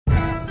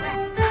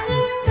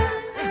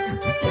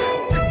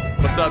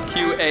What's up,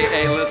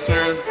 QAA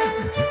listeners?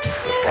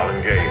 The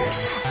fun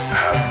games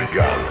have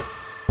begun.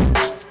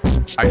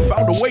 I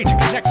found a way to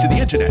connect to the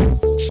internet.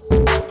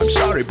 I'm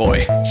sorry,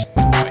 boy.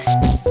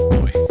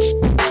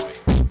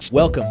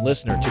 Welcome,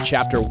 listener, to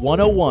Chapter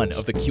 101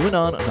 of the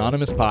QAnon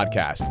Anonymous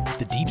podcast,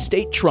 the Deep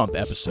State Trump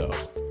episode.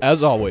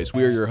 As always,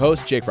 we are your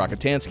hosts, Jake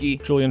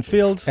Rockatansky, Julian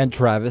Fields, and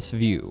Travis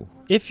View.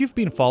 If you've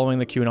been following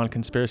the QAnon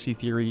conspiracy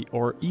theory,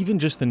 or even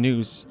just the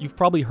news, you've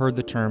probably heard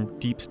the term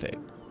deep state.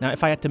 Now,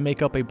 if I had to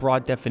make up a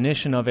broad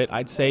definition of it,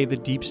 I'd say the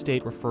deep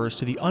state refers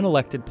to the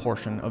unelected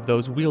portion of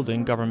those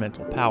wielding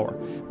governmental power,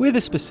 with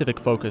a specific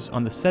focus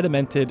on the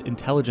sedimented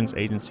intelligence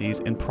agencies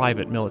and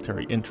private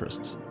military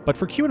interests. But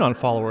for QAnon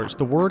followers,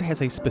 the word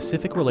has a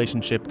specific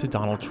relationship to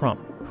Donald Trump,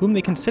 whom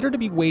they consider to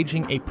be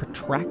waging a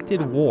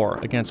protracted war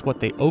against what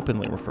they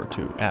openly refer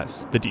to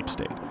as the deep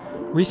state.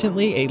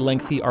 Recently, a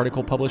lengthy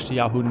article published to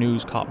Yahoo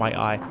News caught my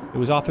eye. It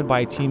was authored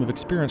by a team of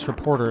experienced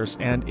reporters,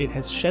 and it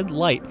has shed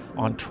light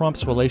on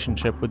Trump's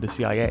relationship with the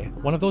CIA.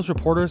 One of those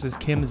reporters is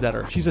Kim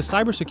Zetter. She's a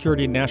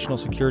cybersecurity and national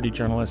security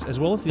journalist, as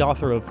well as the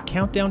author of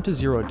Countdown to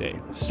Zero Day,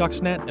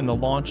 Stuxnet and the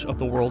Launch of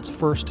the World's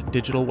First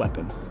Digital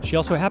Weapon. She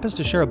also happens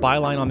to share a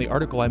byline on the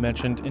article I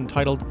mentioned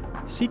entitled,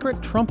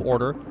 Secret Trump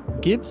Order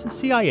Gives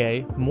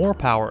CIA More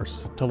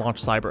Powers to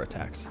Launch Cyber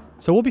Attacks.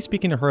 So we'll be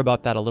speaking to her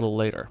about that a little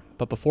later.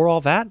 But before all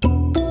that,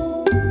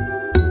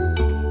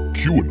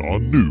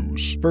 QAnon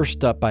News.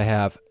 First up, I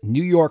have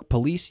New York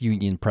Police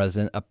Union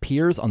president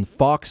appears on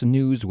Fox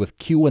News with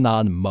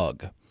QAnon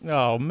mug.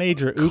 oh,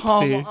 major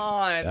oopsie. Come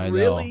on, I know.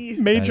 really?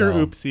 Major I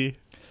know. oopsie.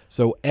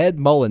 So Ed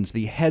Mullins,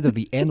 the head of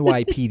the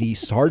NYPD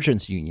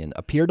Sergeants Union,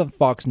 appeared on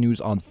Fox News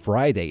on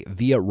Friday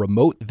via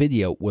remote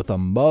video with a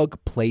mug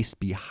placed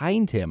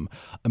behind him,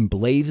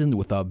 emblazoned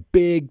with a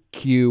big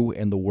Q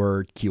and the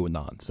word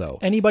QAnon. So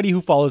Anybody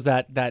who follows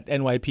that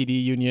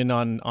NYPD union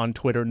on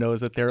Twitter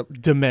knows that they're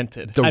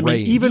demented. I mean,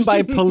 Deranged. even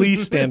by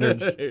police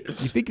standards.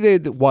 you think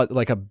they'd want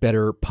like a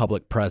better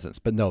public presence,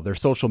 but no, their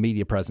social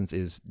media presence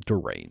is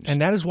deranged.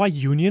 And that is why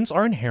unions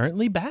are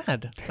inherently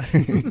bad.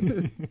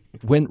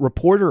 When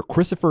reporter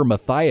Christopher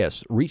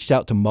Mathias reached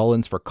out to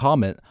Mullins for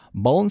comment,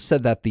 Mullins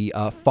said that the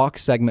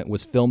Fox segment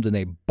was filmed in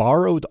a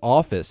borrowed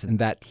office and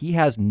that he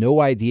has no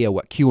idea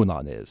what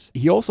QAnon is.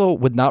 He also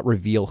would not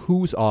reveal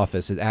whose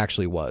office it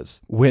actually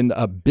was. When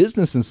a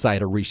Business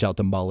Insider reached out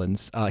to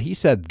Mullins, he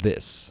said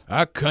this.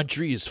 Our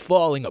country is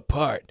falling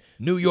apart.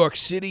 New York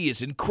City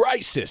is in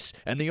crisis,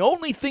 and the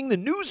only thing the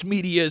news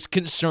media is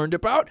concerned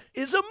about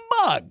is a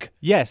mug.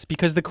 Yes,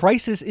 because the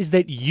crisis is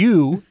that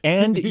you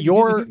and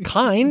your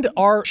kind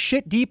are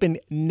shit deep in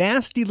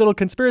nasty little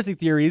conspiracy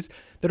theories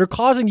that are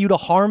causing you to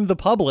harm the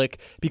public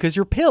because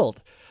you're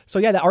pilled. So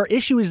yeah, our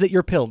issue is that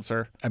you're pilled,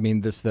 sir. I mean,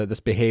 this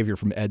behavior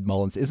from Ed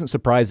Mullins isn't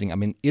surprising. I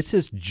mean, it's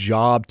his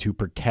job to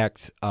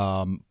protect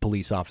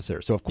police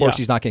officers. So, of course,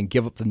 he's not going to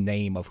give up the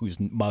name of whose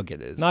mug it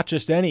is. Not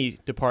just any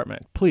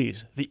department.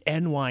 Please, the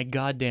NY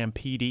goddamn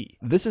PD.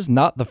 This is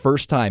not the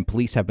first time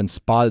police have been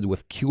spotted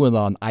with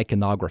QAnon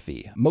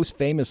iconography. Most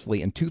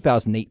famously, in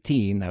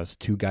 2018, that was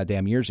 2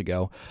 goddamn years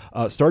ago,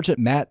 Sergeant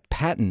Matt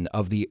Patton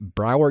of the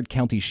Broward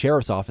County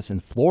Sheriff's Office in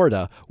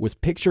Florida was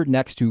pictured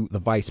next to the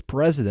vice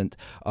president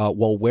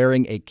while wearing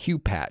a Q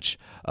patch.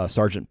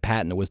 Sergeant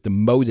Patton was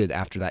demoted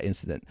after that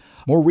incident.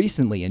 More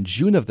recently, in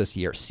June of this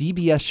year,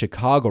 CBS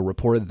Chicago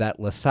reported that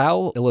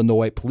LaSalle,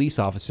 Illinois police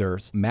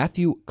officers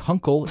Matthew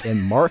Kunkel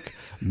and Mark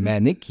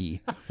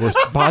Manicki were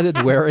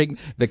spotted wearing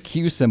the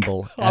Q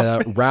symbol at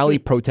a rally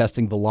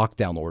protesting the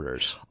lockdown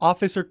orders.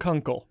 Officer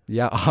Kunkel.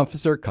 Yeah,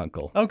 Officer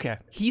Kunkel. Okay.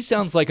 He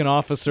sounds like an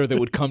officer that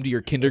would come to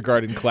your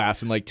kindergarten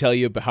class and like tell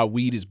you about how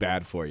weed is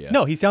bad for you.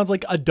 No, he sounds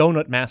like a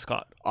donut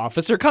mascot.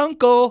 Officer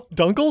Kunkel.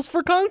 Dunkles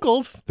for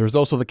Kunkles. There's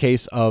also the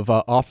case of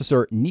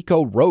Officer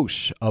Nico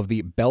Roche of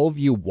the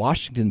Bellevue,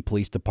 Washington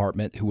Police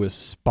Department, who was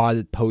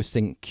spotted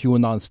posting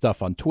QAnon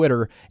stuff on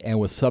Twitter and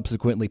was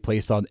subsequently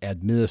placed on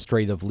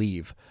administrative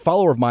leave. A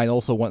follower of mine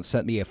also once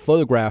sent me a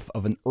photograph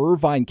of an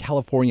Irvine,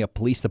 California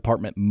Police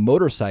Department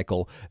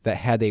motorcycle that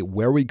had a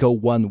Where We Go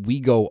One, We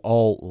Go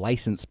All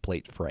license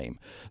plate frame.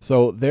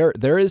 So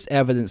there is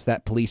evidence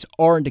that police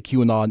are into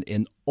QAnon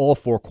in all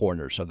 4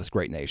 corners of this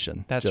great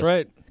nation. That's Just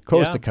right.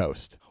 Coast Yeah. to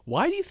coast.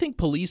 Why do you think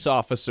police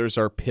officers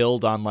are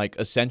pilled on like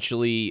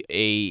essentially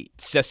a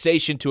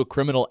cessation to a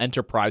criminal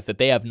enterprise that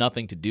they have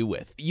nothing to do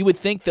with? You would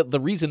think that the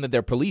reason that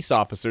they're police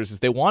officers is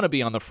they want to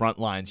be on the front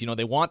lines. You know,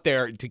 they want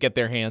to get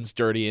their hands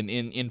dirty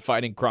in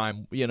fighting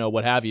crime, you know,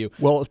 what have you.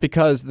 Well, it's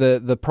because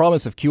the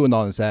promise of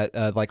QAnon is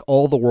that like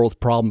all the world's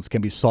problems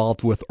can be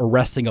solved with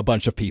arresting a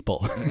bunch of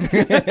people.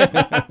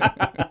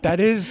 That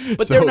is...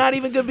 But they're not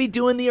even going to be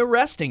doing the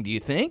arresting, do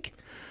you think?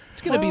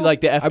 It's going to be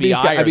like the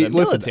FBI or the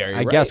military, I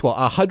right? guess,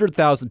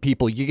 100,000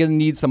 people, you're going to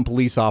need some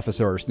police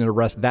officers to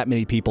arrest that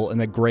many people in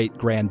a great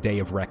grand day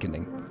of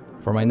reckoning.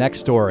 For my next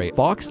story,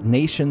 Fox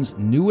Nation's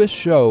newest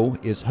show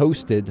is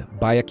hosted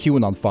by a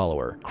QAnon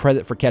follower.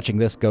 Credit for catching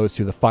this goes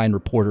to the fine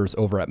reporters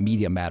over at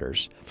Media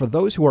Matters. For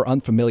those who are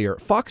unfamiliar,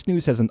 Fox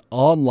News has an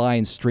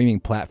online streaming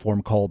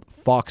platform called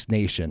Fox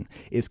Nation.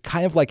 It's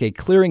kind of like a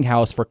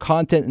clearinghouse for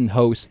content and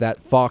hosts that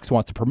Fox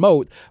wants to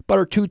promote, but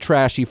are too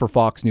trashy for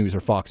Fox News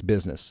or Fox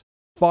Business.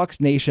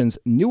 Fox Nation's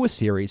newest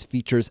series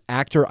features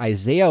actor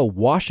Isaiah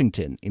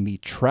Washington in the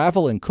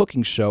travel and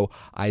cooking show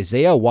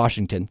Isaiah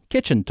Washington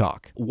Kitchen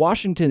Talk.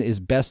 Washington is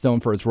best known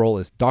for his role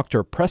as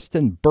Dr.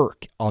 Preston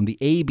Burke on the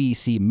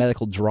ABC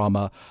medical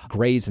drama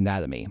Grey's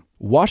Anatomy.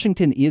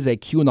 Washington is a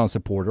QAnon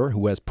supporter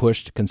who has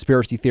pushed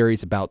conspiracy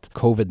theories about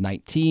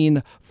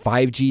COVID-19,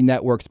 5G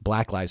networks,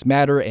 Black Lives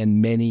Matter,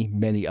 and many,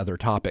 many other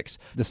topics.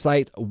 To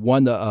cite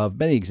one of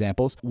many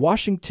examples,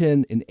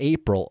 Washington in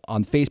April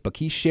on Facebook,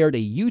 he shared a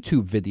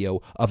YouTube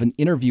video of an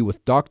interview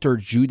with Dr.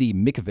 Judy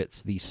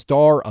Mikovits, the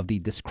star of the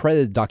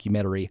discredited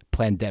documentary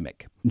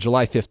Plandemic.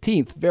 July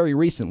 15th, very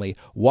recently,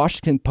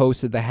 Washington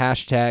posted the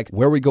hashtag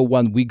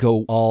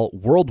 #WhereWeGoOne,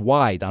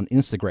 worldwide on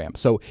Instagram.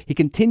 So he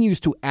continues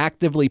to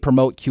actively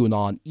promote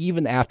QAnon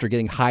even after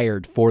getting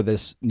hired for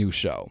this new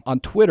show.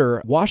 On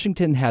Twitter,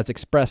 Washington has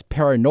expressed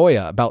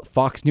paranoia about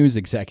Fox News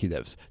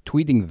executives,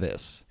 tweeting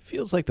this.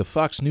 Feels like the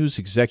Fox News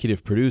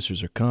executive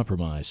producers are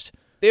compromised.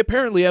 They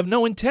apparently have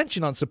no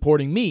intention on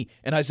supporting me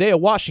and Isaiah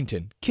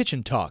Washington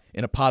Kitchen Talk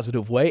in a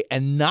positive way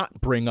and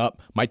not bring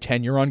up my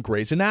tenure on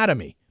Grey's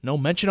Anatomy. No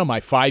mention of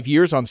my 5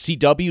 years on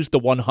CW's The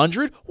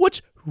 100?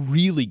 What's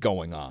really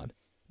going on?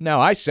 Now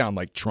I sound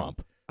like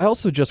Trump. I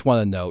also just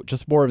want to note,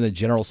 just more in a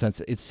general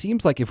sense, it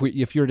seems like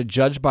if you're to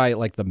judge by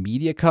like the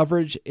media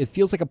coverage, it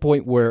feels like a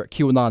point where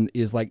QAnon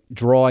is like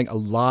drawing a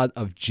lot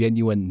of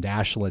genuine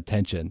national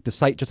attention. To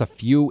cite just a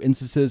few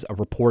instances of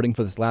reporting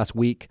for this last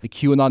week, the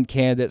QAnon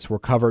candidates were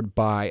covered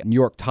by New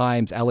York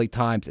Times, LA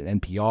Times,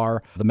 and NPR.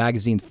 The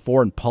magazine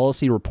Foreign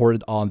Policy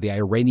reported on the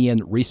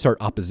Iranian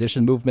Restart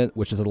Opposition Movement,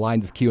 which is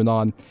aligned with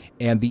QAnon.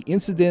 And the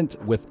incident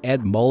with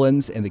Ed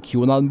Mullins and the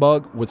QAnon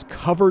bug was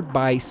covered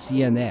by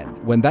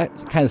CNN, when that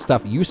kind of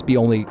stuff used to be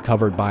only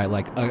covered by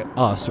like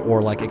us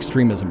or like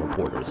extremism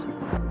reporters.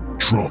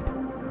 Trump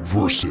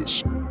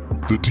versus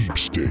the deep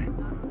state,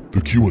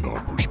 the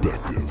QAnon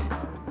perspective.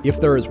 If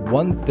there is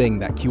one thing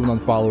that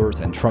QAnon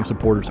followers and Trump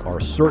supporters are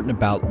certain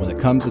about when it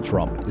comes to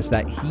Trump, is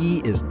that he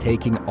is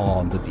taking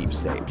on the deep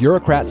state.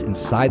 Bureaucrats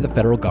inside the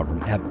federal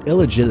government have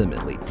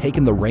illegitimately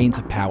taken the reins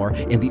of power,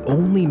 and the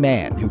only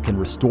man who can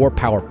restore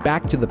power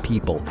back to the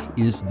people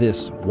is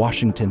this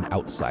Washington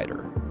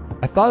outsider.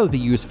 I thought it would be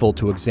useful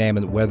to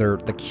examine whether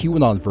the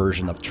QAnon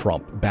version of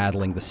Trump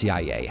battling the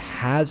CIA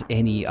has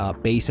any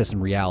basis in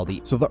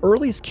reality. So the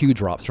earliest Q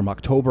drops from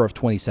October of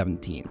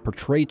 2017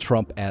 portray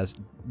Trump as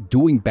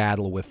doing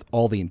battle with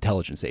all the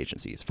intelligence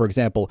agencies. For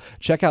example,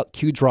 check out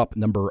Q drop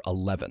number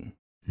 11.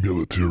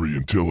 Military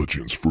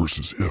intelligence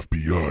versus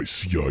FBI,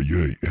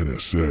 CIA,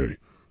 NSA.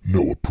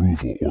 No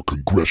approval or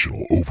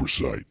congressional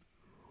oversight.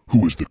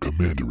 Who is the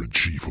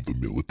commander-in-chief of the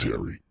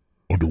military?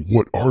 Under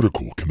what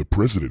article can the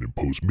president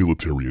impose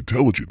military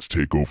intelligence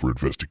take over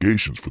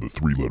investigations for the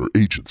three-letter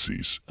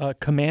agencies?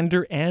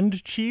 Commander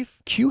and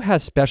chief? Q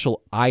has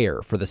special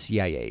ire for the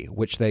CIA,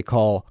 which they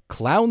call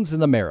clowns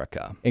in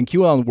America. In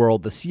QAnon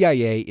world, the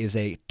CIA is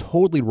a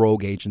totally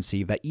rogue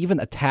agency that even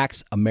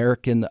attacks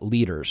American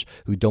leaders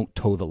who don't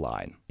toe the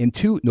line. In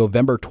two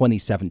November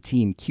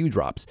 2017 Q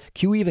drops,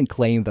 Q even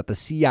claimed that the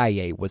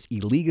CIA was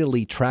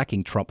illegally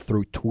tracking Trump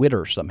through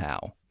Twitter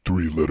somehow.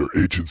 Three-letter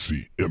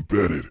agency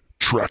embedded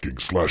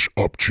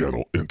tracking/up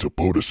channel into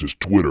POTUS's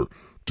Twitter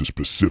to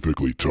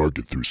specifically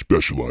target through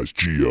specialized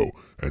geo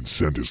and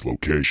send his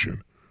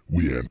location.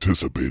 We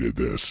anticipated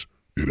this.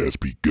 It has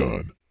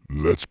begun.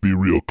 Let's be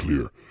real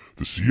clear.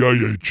 The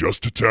CIA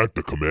just attacked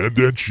the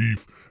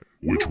Commander-in-Chief,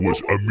 which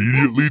was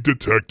immediately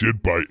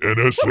detected by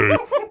NSA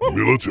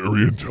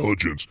military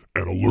intelligence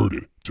and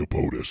alerted to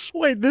POTUS.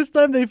 Wait, this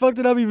time they fucked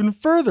it up even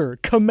further.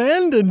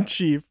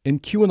 Command-in-Chief. In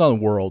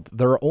QAnon world,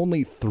 there are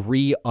only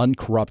 3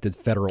 uncorrupted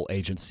federal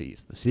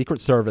agencies: the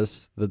Secret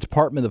Service, the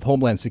Department of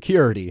Homeland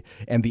Security,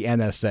 and the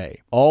NSA.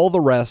 All the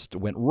rest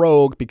went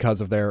rogue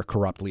because of their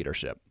corrupt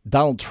leadership.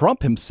 Donald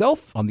Trump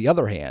himself, on the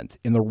other hand,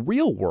 in the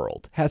real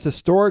world, has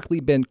historically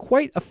been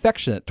quite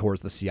affectionate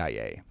towards the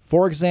CIA.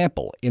 For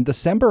example, in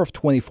December of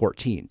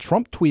 2014,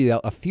 Trump tweeted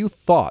out a few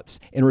thoughts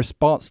in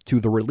response to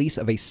the release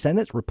of a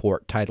Senate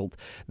report titled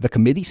The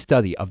Committee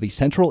Study of the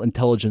Central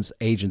Intelligence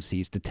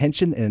Agency's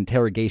Detention and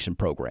Interrogation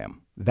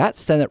Program. That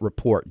Senate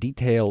report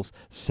details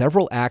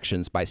several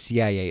actions by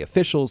CIA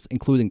officials,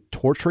 including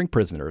torturing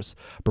prisoners,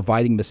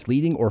 providing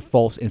misleading or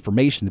false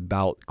information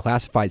about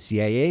classified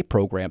CIA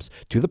programs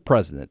to the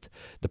president,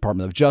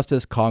 Department of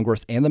Justice,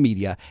 Congress, and the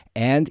media,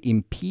 and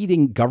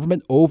impeding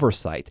government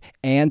oversight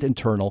and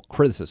internal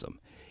criticism.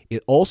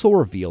 It also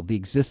revealed the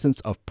existence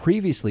of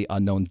previously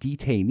unknown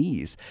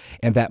detainees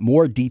and that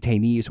more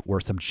detainees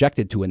were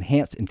subjected to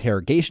enhanced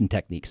interrogation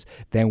techniques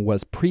than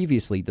was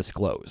previously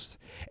disclosed.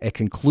 It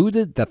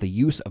concluded that the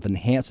use of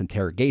enhanced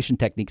interrogation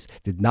techniques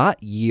did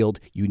not yield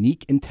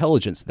unique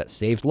intelligence that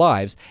saved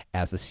lives,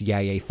 as the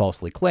CIA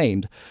falsely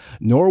claimed,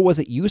 nor was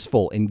it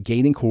useful in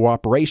gaining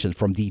cooperation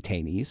from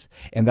detainees,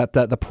 and that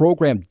the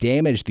program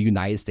damaged the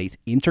United States'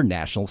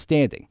 international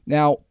standing.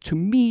 Now, to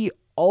me,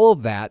 all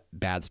of that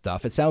bad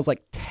stuff, it sounds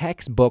like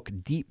textbook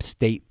deep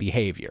state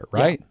behavior,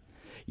 right? Yeah.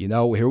 You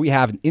know, here we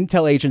have an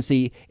intel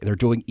agency, they're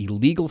doing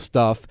illegal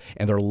stuff,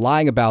 and they're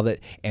lying about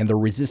it, and they're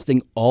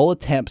resisting all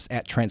attempts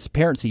at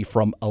transparency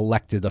from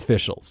elected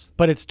officials.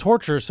 But it's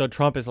torture, so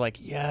Trump is like,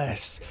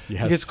 yes.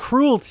 Because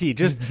cruelty,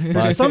 just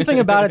there's something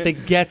about it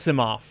that gets him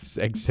off.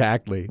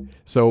 Exactly.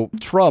 So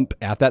Trump,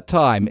 at that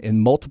time,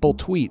 in multiple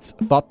tweets,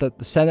 thought that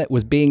the Senate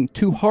was being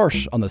too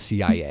harsh on the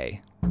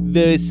CIA.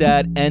 Very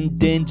sad and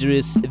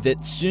dangerous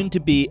that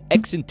soon-to-be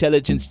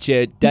ex-intelligence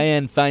chair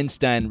Dianne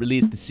Feinstein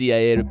released the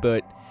CIA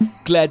report.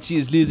 Glad she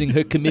is losing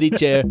her committee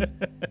chair.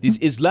 These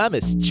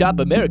Islamists chop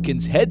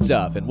Americans' heads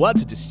off and want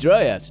to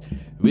destroy us.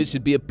 We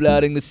should be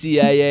applauding the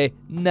CIA,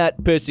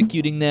 not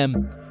persecuting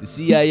them. The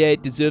CIA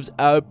deserves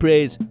our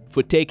praise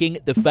for taking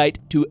the fight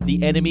to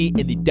the enemy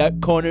in the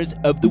dark corners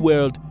of the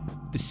world.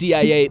 The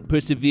CIA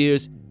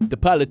perseveres. The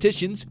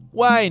politicians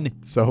whine.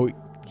 So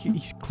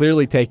he's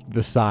clearly taking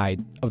the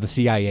side of the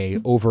CIA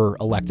over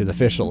elected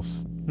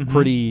officials.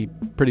 Pretty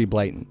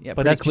blatant. Yeah,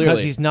 but that's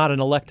because he's not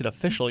an elected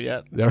official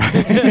yet.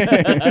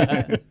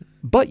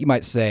 But you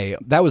might say,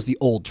 that was the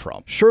old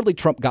Trump. Surely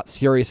Trump got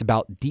serious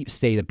about deep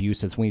state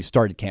abuses when he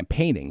started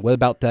campaigning. What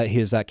about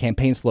his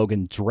campaign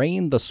slogan,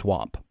 Drain the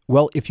Swamp?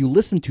 Well, if you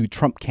listen to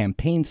Trump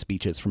campaign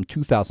speeches from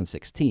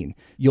 2016,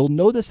 you'll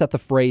notice that the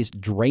phrase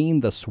drain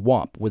the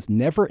swamp was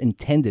never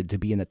intended to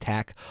be an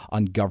attack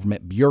on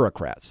government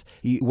bureaucrats.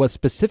 He was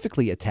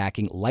specifically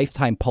attacking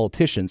lifetime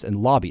politicians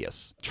and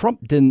lobbyists.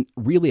 Trump didn't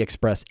really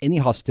express any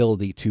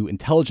hostility to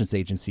intelligence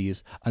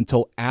agencies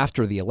until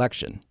after the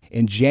election.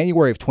 In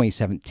January of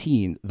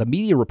 2017, the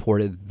media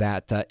reported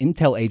that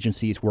intel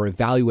agencies were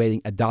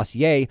evaluating a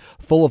dossier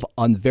full of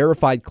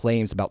unverified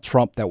claims about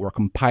Trump that were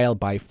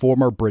compiled by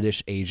former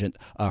British agent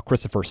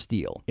Christopher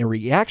Steele. In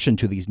reaction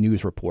to these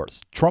news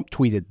reports, Trump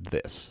tweeted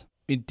this: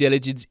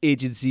 "Intelligence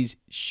agencies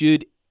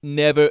should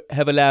never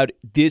have allowed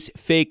this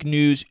fake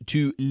news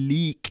to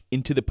leak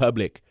into the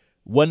public.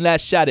 One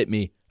last shot at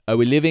me. Are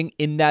we living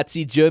in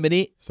Nazi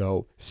Germany?"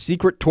 So,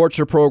 secret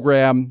torture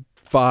program.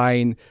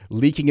 Fine,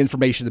 leaking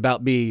information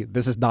about me.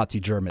 This is Nazi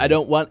Germany. I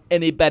don't want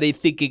anybody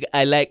thinking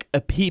I like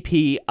a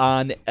pee-pee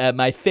on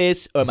my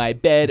face or my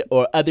bed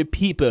or other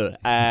people.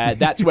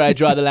 That's where I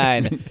draw the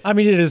line. I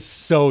mean, it is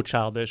so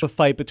childish. A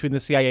fight between the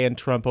CIA and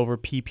Trump over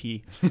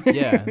pee-pee.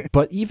 Yeah.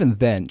 But even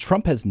then,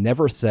 Trump has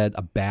never said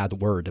a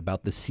bad word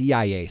about the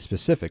CIA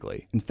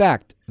specifically. In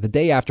fact, the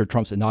day after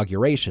Trump's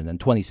inauguration in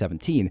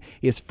 2017,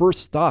 his first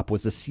stop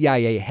was the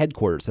CIA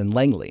headquarters in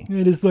Langley.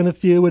 I just want to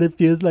feel what it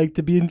feels like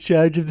to be in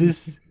charge of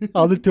this,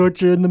 all the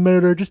torture and the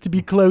murder, just to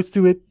be close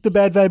to it, the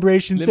bad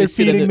vibrations they're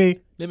feeding me.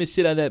 Let me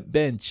sit on that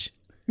bench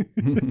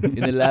in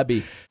the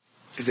lobby.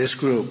 This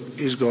group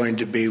is going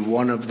to be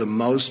one of the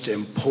most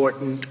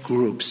important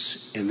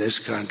groups in this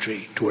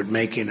country toward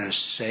making us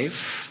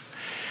safe,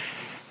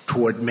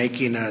 toward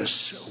making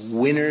us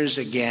winners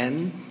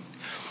again,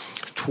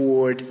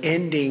 toward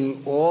ending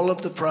all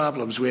of the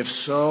problems. We have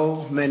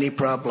so many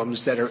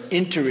problems that are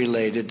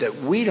interrelated that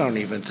we don't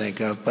even think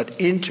of, but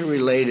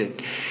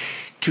interrelated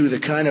to the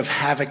kind of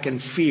havoc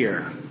and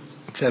fear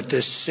that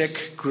this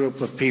sick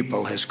group of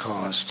people has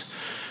caused.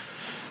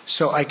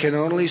 So I can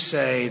only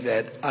say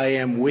that I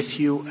am with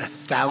you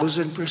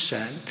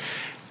 1,000%.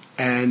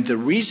 And the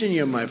reason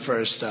you're my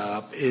first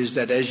stop is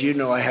that, as you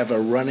know, I have a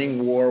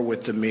running war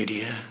with the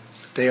media.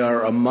 They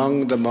are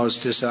among the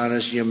most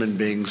dishonest human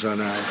beings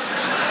on earth.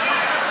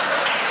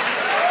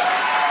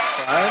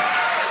 Right?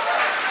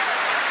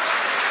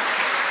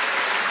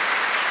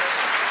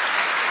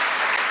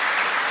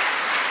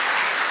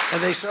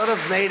 And they sort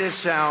of made it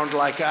sound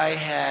like I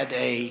had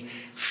a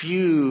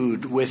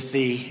feud with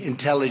the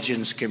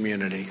intelligence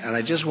community. And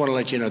I just want to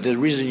let you know, the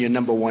reason you're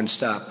number one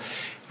stop,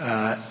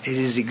 it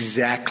is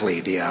exactly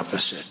the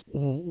opposite.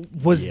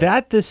 Was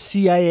that the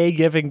CIA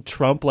giving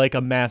Trump like a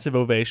massive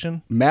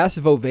ovation?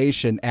 Massive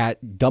ovation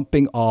at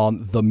dumping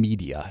on the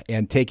media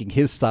and taking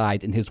his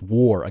side in his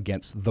war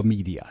against the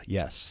media,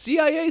 yes.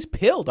 CIA's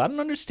pilled. I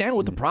don't understand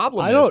what the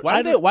problem is.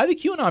 Why the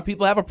QAnon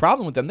people have a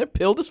problem with them? They're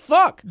pilled as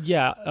fuck.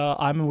 Yeah,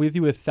 I'm with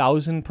you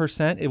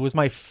 1,000%. It was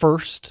my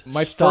first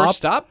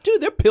stop?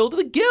 Dude, they're pilled to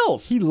the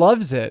gills. He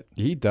loves it.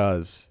 He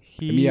does.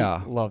 He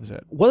loves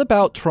it. What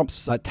about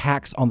Trump's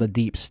attacks on the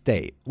deep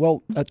state?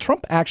 Well,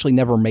 Trump actually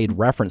never made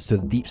reference to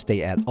the deep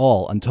state at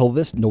all until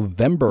this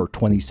November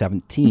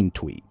 2017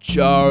 tweet.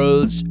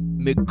 Charles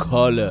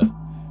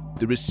McCullough,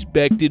 the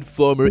respected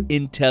former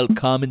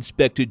Intelcom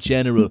Inspector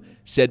General,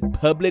 said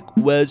public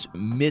was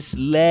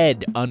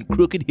misled on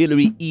crooked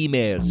Hillary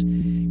emails.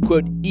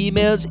 Quote,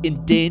 emails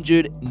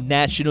endangered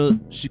national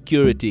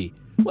security.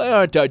 Why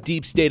aren't our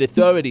deep state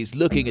authorities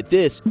looking at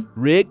this?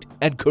 Rigged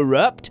and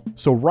corrupt?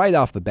 So right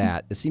off the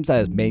bat, it seems that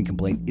his main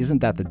complaint isn't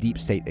that the deep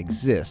state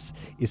exists,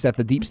 it's that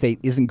the deep state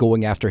isn't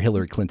going after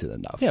Hillary Clinton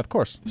enough. Yeah, of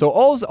course. So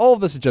all of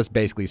this is just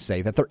basically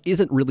say that there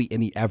isn't really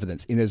any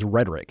evidence in his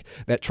rhetoric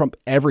that Trump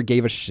ever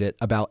gave a shit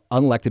about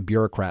unelected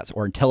bureaucrats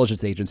or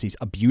intelligence agencies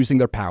abusing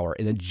their power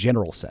in a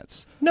general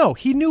sense. No,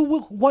 he knew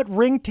what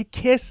ring to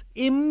kiss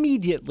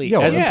immediately, Yeah,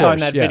 as we of saw in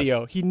course, that yes.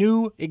 video. He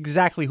knew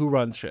exactly who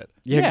runs shit.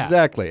 Yeah,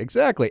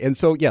 exactly. And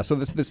so, so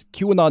this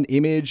QAnon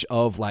image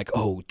of like,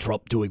 oh,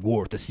 Trump doing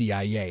war with the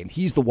CIA, and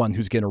he's the one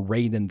who's going to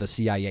rein in the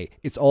CIA.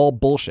 It's all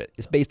bullshit.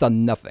 It's based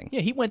on nothing.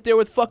 Yeah, he went there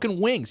with fucking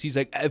wings. He's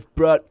like, I've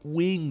brought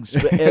wings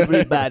for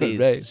everybody.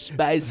 Right.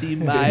 Spicy,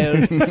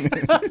 mild.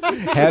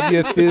 Have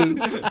you,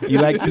 Phil? You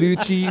like blue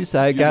cheese?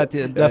 I got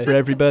enough for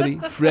everybody.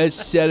 Fresh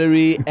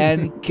celery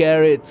and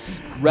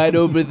carrots right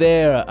over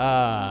there.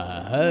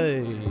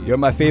 Hey. You're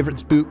my favorite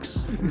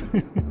spooks.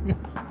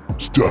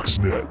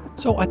 Stuxnet.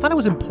 So I thought it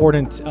was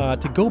important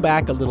to go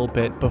back a little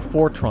bit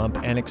before Trump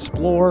and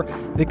explore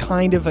the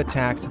kind of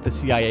attacks that the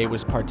CIA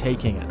was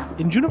partaking in.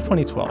 In June of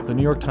 2012, the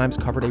New York Times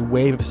covered a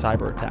wave of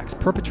cyber attacks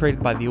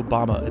perpetrated by the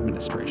Obama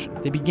administration.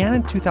 They began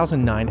in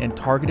 2009 and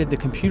targeted the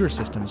computer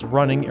systems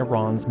running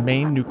Iran's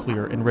main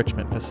nuclear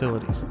enrichment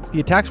facilities. The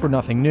attacks were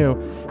nothing new.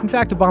 In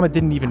fact, Obama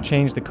didn't even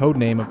change the code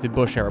name of the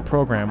Bush-era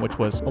program, which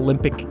was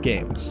Olympic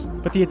Games.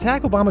 But the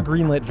attack Obama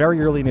greenlit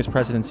very early in his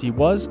presidency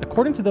was,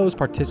 according to those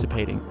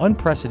participating,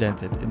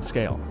 unprecedented in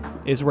scale.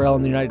 Israel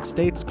and the United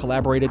States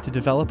collaborated to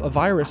develop a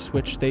virus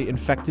which they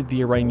infected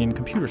the Iranian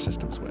computer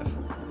systems with.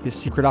 This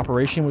secret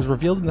operation was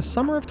revealed in the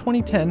summer of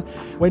 2010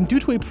 when, due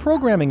to a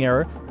programming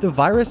error, the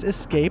virus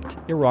escaped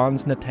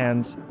Iran's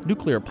Natanz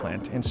nuclear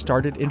plant and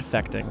started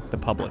infecting the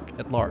public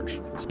at large.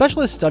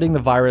 Specialists studying the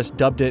virus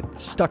dubbed it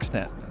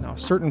Stuxnet. Now,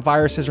 certain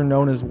viruses are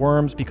known as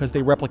worms because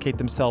they replicate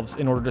themselves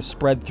in order to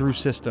spread through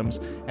systems,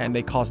 and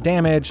they cause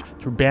damage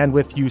through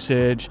bandwidth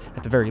usage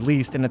at the very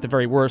least, and at the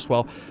very worst,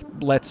 well,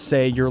 let's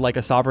say you're like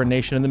a sovereign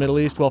nation in the Middle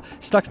East, well,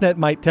 Stuxnet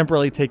might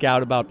temporarily take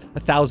out about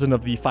 1,000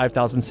 of the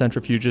 5,000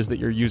 centrifuges that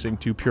you're using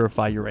to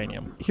purify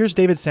uranium. Here's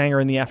David Sanger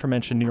in the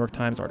aforementioned New York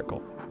Times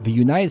article. The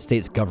United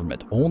States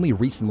government only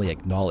recently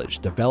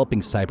acknowledged developing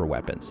cyber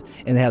weapons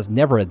and has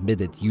never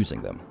admitted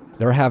using them.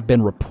 There have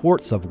been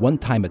reports of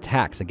one-time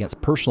attacks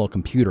against personal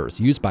computers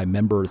used by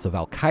members of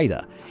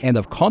Al-Qaeda and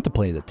of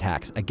contemplated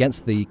attacks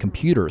against the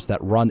computers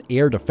that run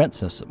air defense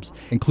systems,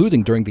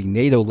 including during the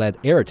NATO-led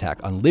air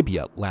attack on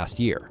Libya last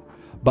year.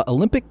 But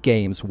Olympic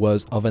Games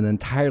was of an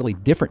entirely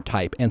different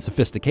type and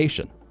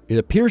sophistication. It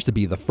appears to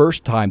be the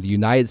first time the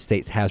United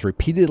States has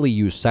repeatedly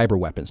used cyber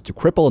weapons to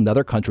cripple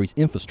another country's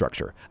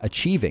infrastructure,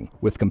 achieving,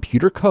 with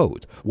computer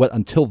code, what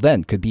until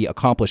then could be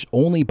accomplished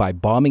only by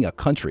bombing a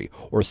country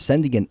or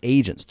sending in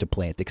agents to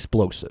plant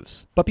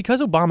explosives. But because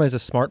Obama is a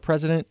smart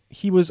president,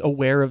 he was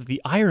aware of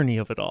the irony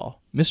of it all.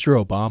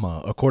 Mr.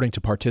 Obama, according to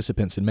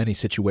participants in many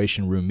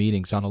Situation Room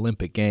meetings on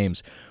Olympic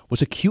Games,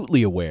 was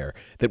acutely aware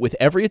that with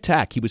every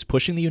attack he was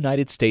pushing the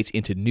United States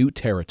into new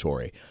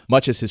territory,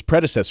 much as his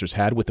predecessors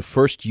had with the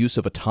first use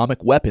of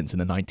atomic weapons in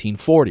the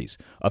 1940s,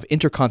 of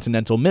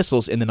intercontinental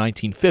missiles in the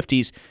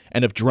 1950s,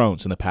 and of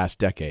drones in the past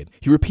decade.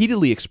 He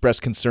repeatedly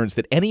expressed concerns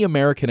that any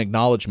American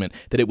acknowledgement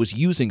that it was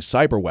using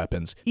cyber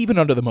weapons, even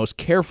under the most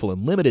careful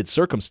and limited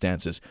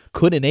circumstances,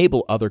 could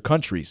enable other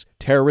countries,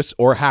 terrorists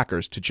or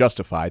hackers, to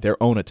justify their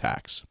own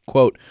attacks.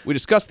 Quote, "We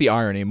discussed the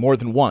irony more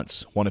than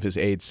once," one of his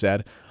aides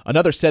said.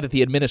 Another said that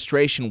the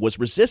administration was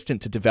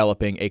resistant to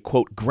developing a,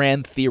 quote,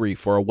 grand theory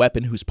for a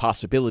weapon whose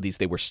possibilities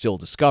they were still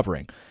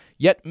discovering.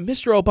 Yet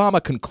Mr.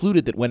 Obama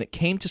concluded that when it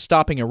came to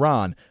stopping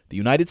Iran, the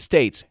United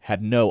States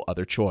had no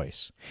other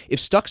choice. If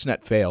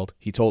Stuxnet failed,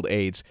 he told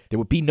aides, there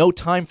would be no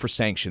time for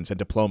sanctions and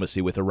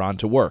diplomacy with Iran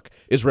to work.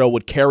 Israel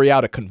would carry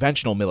out a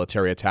conventional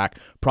military attack,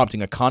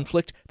 prompting a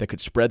conflict that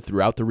could spread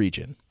throughout the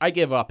region. I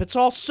give up. It's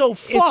all so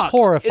fucked. It's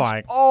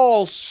horrifying. It's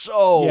all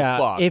so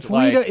fucked.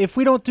 If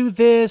we don't do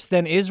this,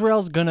 then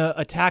Israel's gonna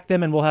attack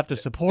them and we'll have to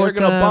support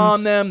them. They're gonna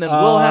bomb them, then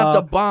we'll have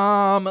to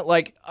bomb.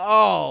 Like,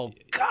 oh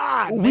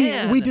God,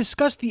 man. We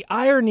discussed the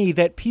irony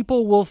that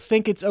people will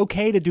think it's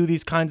okay to do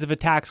these kinds of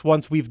attacks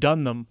once we've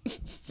done them.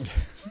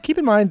 Keep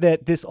in mind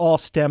that this all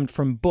stemmed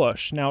from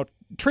Bush. Now,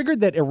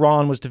 triggered that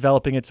Iran was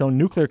developing its own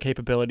nuclear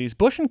capabilities,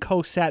 Bush and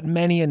co. sat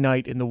many a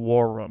night in the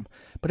war room.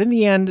 But in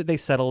the end, they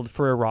settled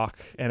for Iraq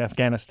and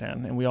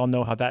Afghanistan, and we all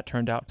know how that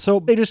turned out.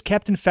 So they just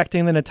kept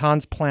infecting the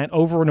Natanz plant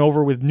over and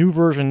over with new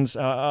versions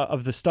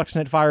of the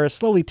Stuxnet virus,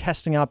 slowly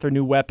testing out their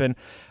new weapon,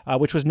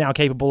 which was now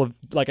capable of,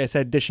 like I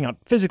said, dishing out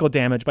physical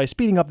damage by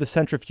speeding up the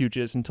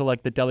centrifuges until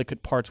like the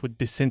delicate parts would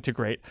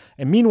disintegrate.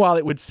 And meanwhile,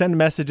 it would send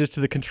messages to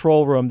the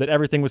control room that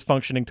everything was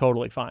functioning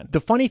totally fine. The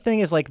funny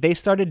thing is, like, they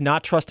started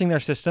not trusting their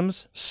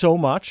systems so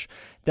much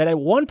that at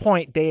one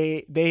point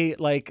they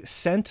like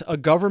sent a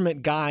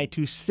government guy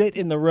to sit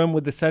in the room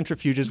with the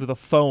centrifuges with a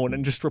phone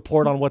and just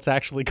report on what's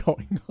actually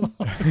going on.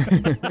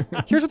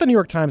 Here's what the New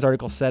York Times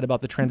article said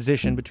about the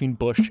transition between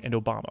Bush and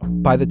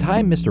Obama. By the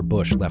time Mr.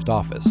 Bush left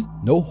office,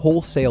 no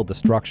wholesale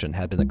destruction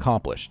had been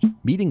accomplished.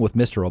 Meeting with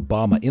Mr.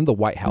 Obama in the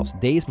White House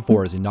days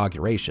before his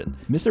inauguration,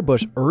 Mr.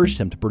 Bush urged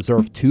him to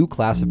preserve two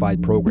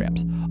classified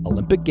programs,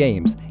 Olympic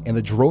Games and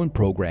the drone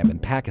program in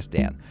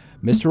Pakistan.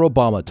 Mr.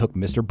 Obama took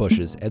Mr.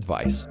 Bush's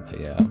advice.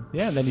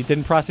 Yeah, and then he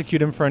didn't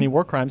prosecute him for any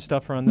war crime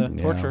stuff or on the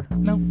torture.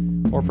 No.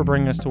 Or for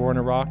bringing us to war in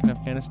Iraq and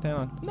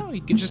Afghanistan. No, he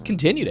could just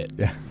continued it.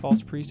 Yeah.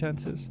 False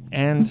pretenses.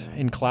 And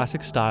in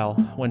classic style,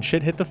 when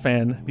shit hit the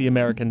fan, the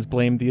Americans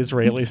blamed the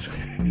Israelis.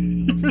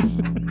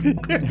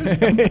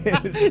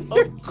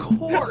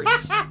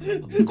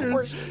 Of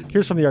course.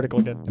 Here's from the article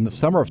again. In the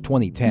summer of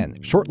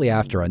 2010, shortly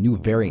after a new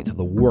variant of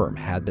the worm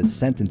had been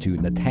sent into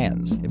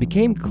Natanz, it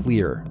became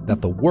clear that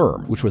the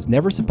worm, which was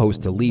never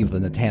supposed to leave the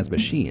Natanz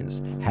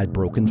machines, had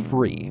broken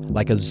free,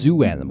 like a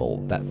zoo animal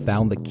that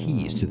found the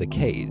keys to the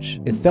cage.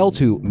 It fell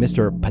to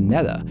Mr.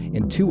 Panetta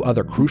and two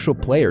other crucial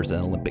players in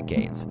Olympic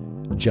Games,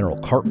 General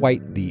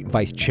Cartwright, the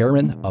vice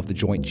chairman of the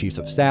Joint Chiefs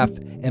of Staff,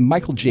 and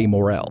Michael J.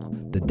 Morrell,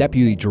 the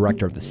deputy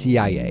director of the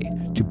CIA,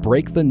 to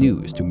break the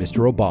news to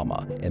Mr.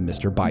 Obama and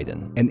Mr.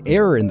 Biden. An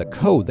error in the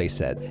code, they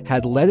said,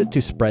 had led it to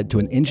spread to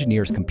an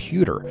engineer's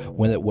computer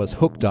when it was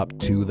hooked up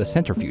to the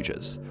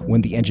centrifuges.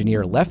 When the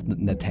engineer left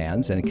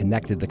Natanz and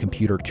connected the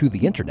computer to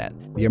the internet,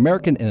 the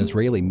American and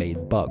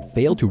Israeli-made bug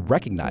failed to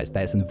recognize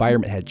that its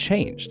environment had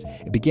changed.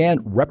 It began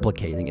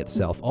replicating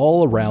itself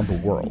all around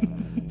the world.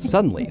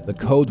 Suddenly, the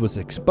code was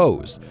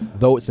exposed,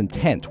 though its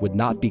intent would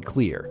not be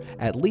clear,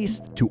 at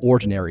least to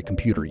ordinary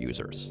computer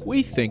users.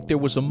 We think there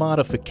was a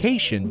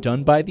modification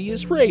done by the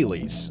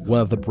Israelis.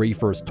 One of the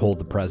briefers told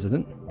the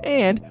president.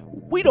 And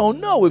we don't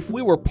know if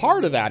we were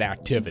part of that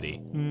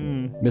activity.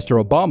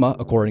 Mr. Obama,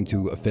 according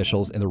to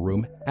officials in the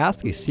room,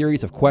 asked a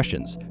series of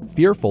questions,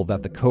 fearful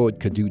that the code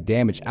could do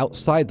damage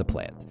outside the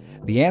plant.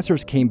 The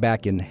answers came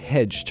back in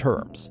hedged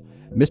terms.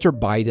 Mr.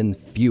 Biden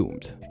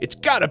fumed. It's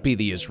gotta be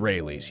the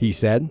Israelis, He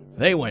said.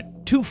 They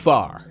went too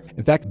far.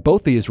 In fact,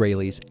 both the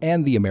Israelis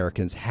and the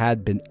Americans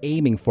had been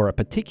aiming for a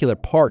particular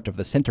part of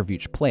the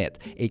centrifuge plant,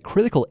 a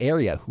critical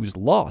area whose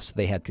loss,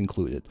 they had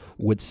concluded,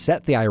 would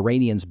set the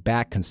Iranians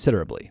back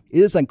considerably.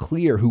 It is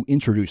unclear who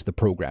introduced the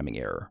programming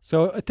error.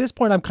 So at this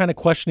point, I'm kind of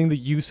questioning the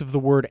use of the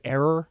word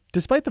error.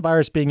 Despite the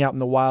virus being out in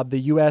the wild, the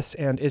U.S.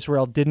 and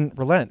Israel didn't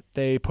relent.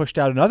 They pushed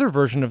out another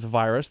version of the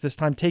virus, this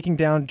time taking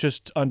down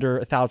just under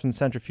 1,000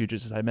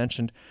 centrifuges, as I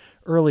mentioned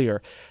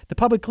earlier. The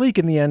public leak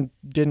in the end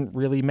didn't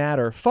really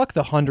matter. Fuck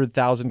the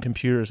 100,000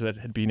 computers that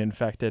had been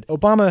infected.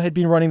 Obama had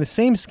been running the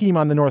same scheme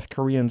on the North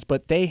Koreans,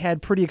 but they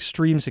had pretty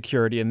extreme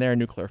security in their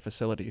nuclear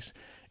facilities.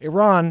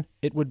 Iran,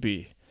 it would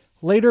be.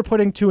 Later,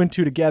 putting two and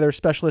two together,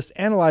 specialists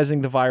analyzing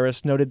the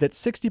virus noted that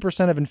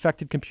 60% of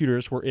infected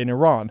computers were in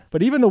Iran.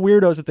 But even the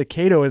weirdos at the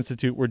Cato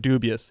Institute were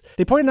dubious.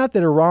 They pointed out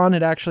that Iran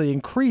had actually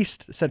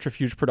increased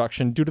centrifuge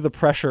production due to the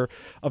pressure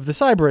of the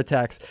cyber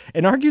attacks,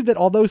 and argued that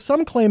although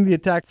some claim the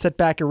attack set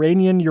back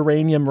Iranian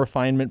uranium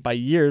refinement by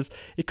years,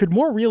 it could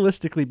more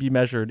realistically be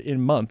measured in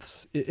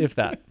months, if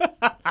that.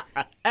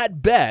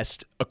 At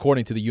best,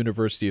 according to the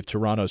University of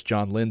Toronto's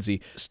John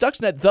Lindsay,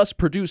 Stuxnet thus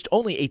produced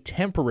only a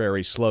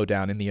temporary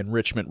slowdown in the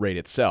enrichment rate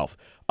itself.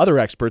 Other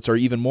experts are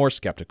even more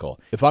skeptical.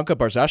 Ivanka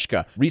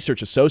Barzashka,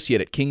 research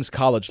associate at King's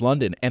College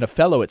London and a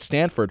fellow at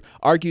Stanford,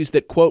 argues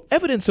that, quote,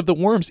 evidence of the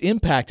worm's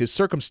impact is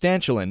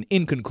circumstantial and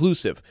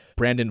inconclusive.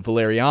 Brandon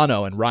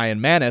Valeriano and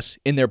Ryan Manis,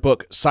 in their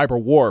book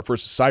Cyber War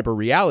versus Cyber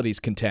Realities,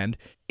 contend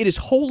it is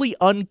wholly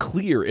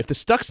unclear if the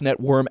Stuxnet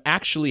worm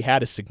actually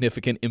had a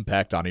significant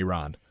impact on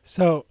Iran.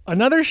 So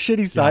another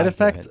shitty side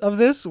effect of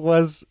this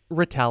was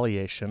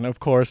retaliation, of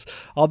course.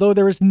 Although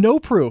there is no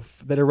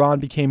proof that Iran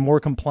became more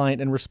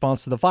compliant in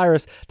response to the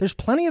virus, there's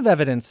plenty of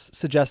evidence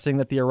suggesting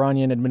that the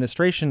Iranian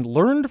administration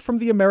learned from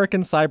the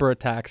American cyber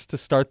attacks to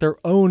start their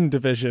own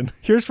division.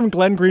 Here's from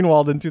Glenn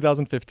Greenwald in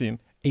 2015.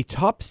 A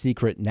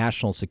top-secret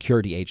National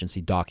Security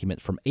Agency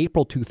document from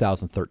April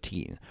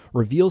 2013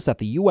 reveals that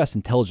the U.S.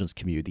 intelligence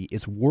community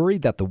is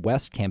worried that the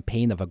West's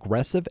campaign of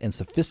aggressive and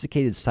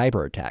sophisticated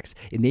cyber attacks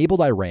enabled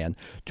Iran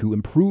to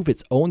improve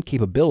its own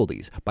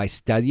capabilities by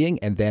studying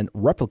and then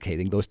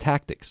replicating those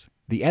tactics.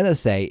 The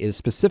NSA is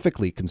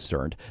specifically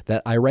concerned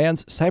that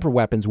Iran's cyber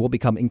weapons will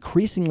become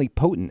increasingly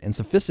potent and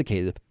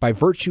sophisticated by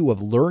virtue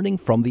of learning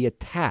from the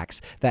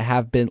attacks that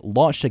have been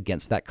launched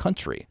against that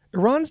country.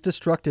 Iran's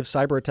destructive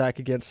cyber attack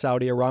against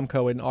Saudi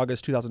Aramco in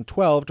August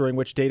 2012, during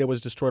which data was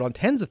destroyed on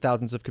tens of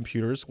thousands of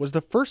computers, was the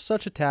first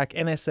such attack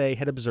NSA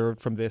had observed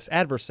from this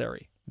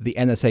adversary. The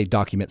NSA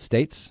document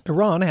states,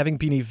 Iran, having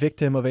been a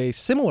victim of a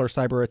similar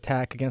cyber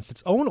attack against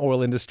its own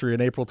oil industry in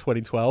April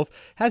 2012,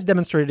 has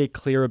demonstrated a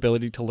clear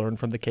ability to learn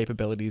from the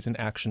capabilities and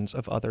actions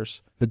of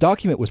others. The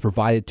document was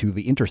provided to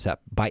The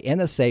Intercept by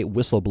NSA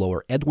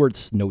whistleblower Edward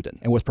Snowden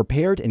and was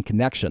prepared in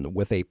connection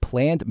with a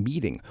planned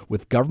meeting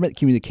with Government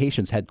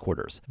Communications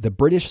Headquarters, the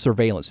British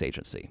surveillance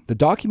agency. The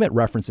document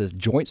references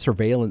joint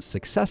surveillance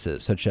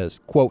successes such as,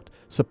 quote,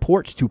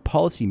 support to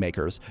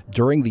policymakers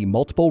during the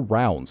multiple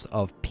rounds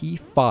of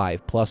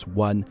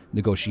P5+1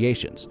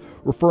 negotiations,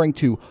 referring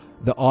to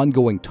the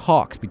ongoing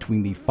talks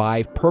between the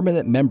 5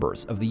 permanent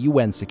members of the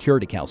UN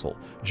Security Council,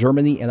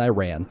 Germany and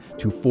Iran,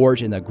 to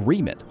forge an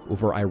agreement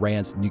over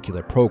Iran's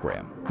nuclear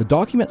program. The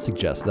document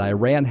suggests that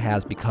Iran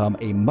has become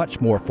a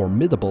much more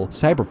formidable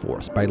cyber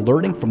force by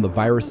learning from the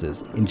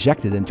viruses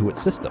injected into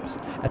its systems,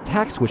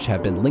 attacks which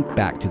have been linked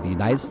back to the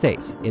United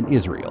States and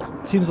Israel.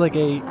 Seems like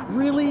a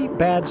really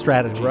bad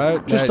strategy.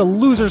 Right. Just a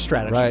loser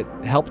strategy. Right.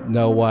 Helped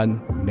no one,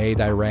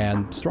 made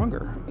Iran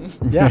stronger.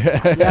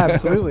 Yeah,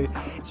 absolutely.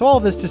 So all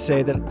of this to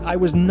say that I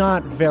was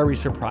not very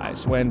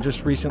surprised when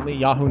just recently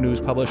Yahoo News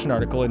published an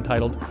article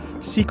entitled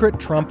Secret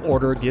Trump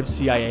Order Gives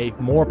CIA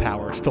More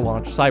Powers to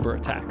Launch Cyber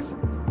Attacks.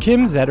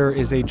 Kim Zetter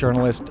is a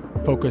journalist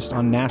focused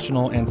on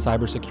national and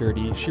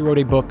cybersecurity. She wrote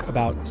a book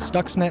about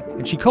Stuxnet,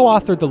 and she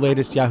co-authored the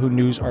latest Yahoo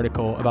News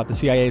article about the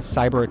CIA's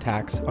cyber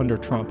attacks under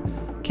Trump.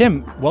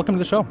 Kim, welcome to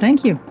the show.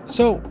 Thank you.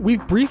 So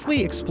we've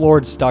briefly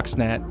explored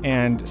Stuxnet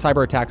and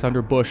cyber attacks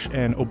under Bush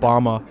and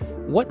Obama.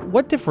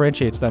 What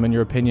differentiates them, in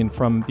your opinion,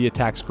 from the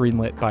attacks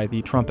greenlit by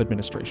the Trump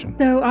administration?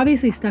 So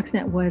obviously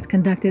Stuxnet was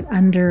conducted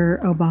under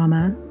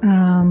Obama,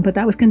 but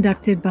that was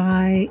conducted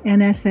by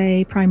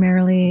NSA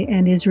primarily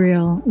and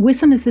Israel with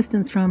some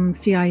assistance from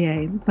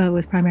CIA, but it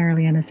was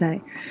primarily NSA.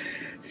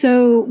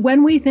 So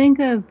when we think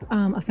of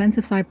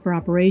offensive cyber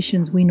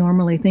operations, we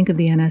normally think of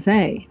the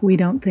NSA. We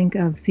don't think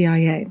of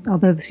CIA,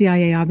 although the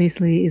CIA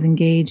obviously is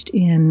engaged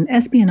in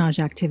espionage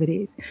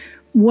activities.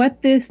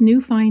 What this new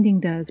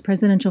finding does,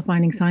 presidential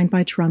finding signed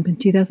by Trump in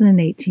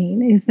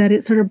 2018, is that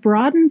it sort of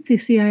broadens the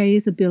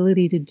CIA's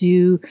ability to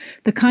do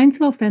the kinds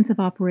of offensive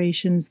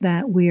operations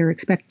that we are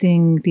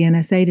expecting the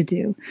NSA to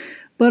do.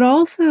 But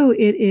also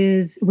it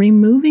is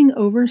removing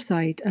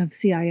oversight of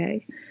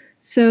CIA.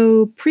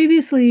 So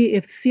previously,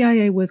 if the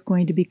CIA was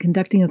going to be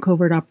conducting a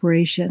covert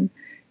operation,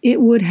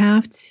 it would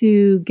have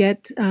to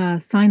get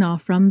sign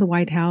off from the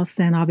White House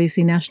and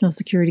obviously National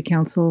Security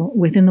Council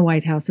within the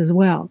White House as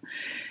well.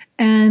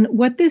 And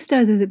what this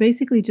does is it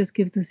basically just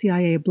gives the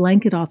CIA a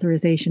blanket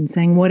authorization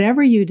saying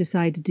whatever you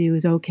decide to do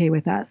is okay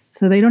with us.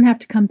 So they don't have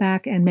to come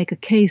back and make a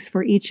case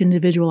for each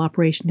individual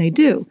operation they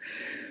do.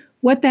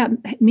 What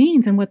that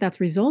means and what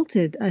that's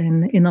resulted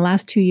in the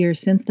last 2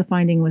 years since the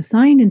finding was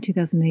signed in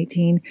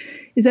 2018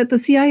 is that the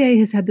CIA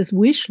has had this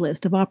wish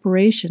list of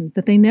operations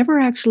that they never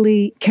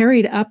actually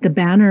carried up the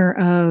banner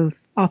of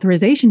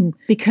authorization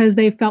because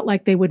they felt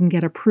like they wouldn't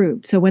get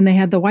approved. So when they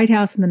had the White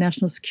House and the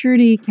National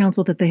Security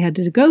Council that they had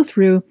to go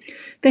through,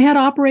 they had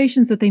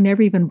operations that they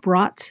never even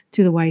brought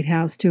to the White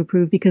House to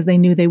approve because they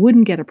knew they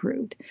wouldn't get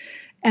approved.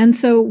 And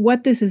so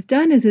what this has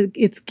done is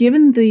it's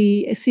given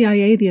the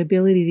CIA the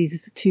ability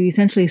to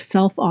essentially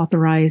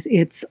self-authorize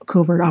its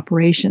covert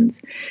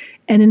operations.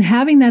 And in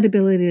having that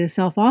ability to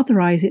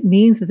self-authorize, it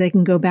means that they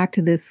can go back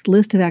to this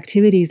list of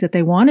activities that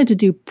they wanted to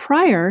do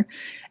prior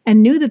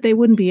and knew that they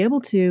wouldn't be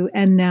able to,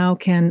 and now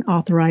can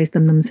authorize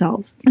them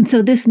themselves. And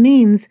so this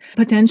means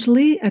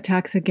potentially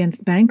attacks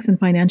against banks and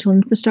financial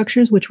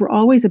infrastructures, which were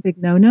always a big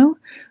no-no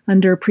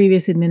under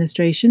previous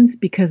administrations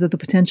because of the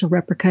potential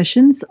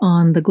repercussions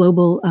on the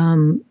global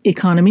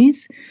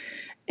economies.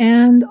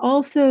 And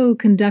also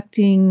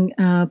conducting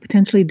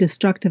potentially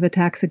destructive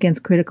attacks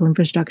against critical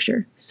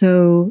infrastructure.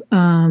 So,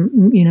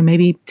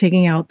 maybe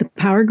taking out the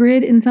power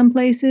grid in some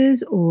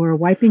places or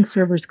wiping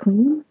servers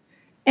clean.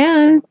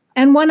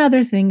 And one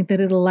other thing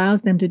that it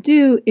allows them to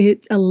do,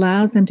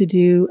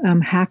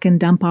 hack and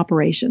dump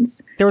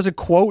operations. There was a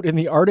quote in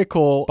the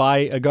article by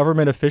a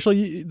government official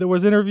that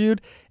was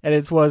interviewed, and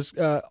it was,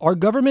 our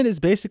government is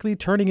basically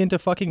turning into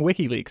fucking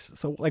WikiLeaks.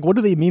 So, what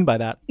do they mean by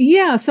that?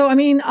 Yeah, so,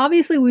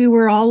 obviously we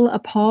were all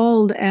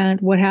appalled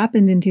at what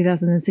happened in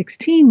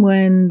 2016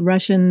 when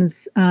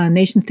Russians,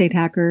 nation-state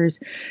hackers,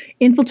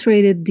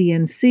 infiltrated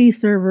DNC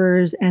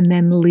servers and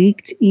then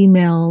leaked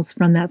emails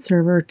from that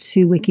server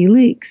to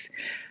WikiLeaks.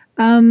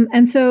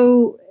 And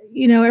so,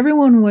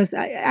 everyone was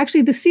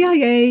actually the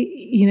CIA,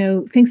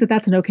 thinks that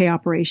that's an okay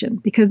operation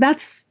because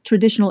that's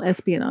traditional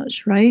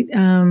espionage, right?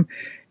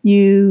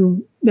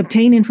 You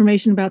obtain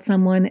information about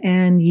someone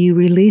and you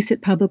release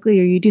it publicly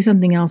or you do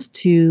something else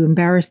to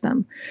embarrass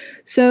them.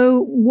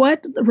 So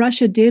what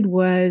Russia did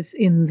was,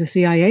 in the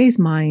CIA's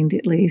mind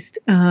at least,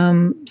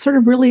 sort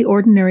of really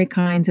ordinary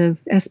kinds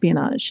of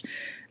espionage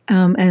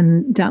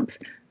and dumps.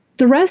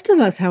 The rest of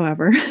us,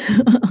 however,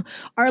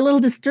 are a little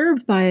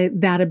disturbed by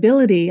that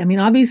ability.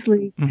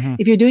 Obviously,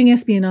 if you're doing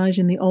espionage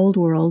in the old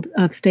world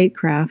of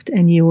statecraft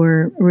and you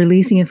were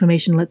releasing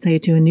information, let's say,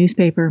 to a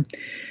newspaper,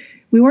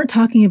 we weren't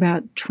talking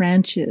about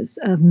tranches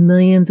of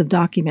millions of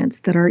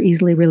documents that are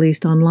easily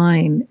released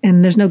online.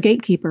 And there's no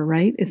gatekeeper,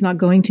 right? It's not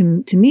going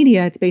to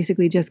media. It's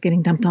basically just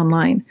getting dumped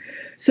online.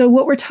 So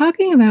what we're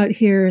talking about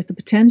here is the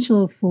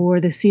potential for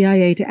the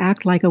CIA to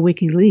act like a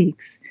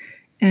WikiLeaks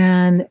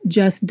and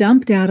just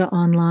dump data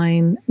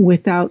online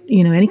without,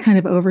 any kind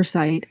of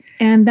oversight.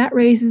 And that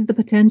raises the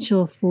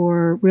potential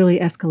for really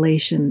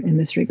escalation in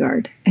this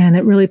regard. And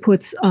it really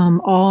puts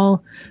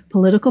all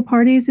political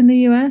parties in the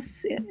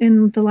U.S.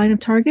 in the line of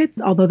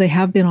targets, although they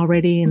have been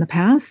already in the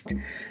past.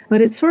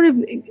 But it sort of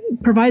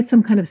provides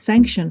some kind of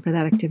sanction for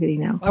that activity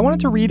now. I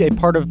wanted to read a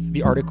part of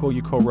the article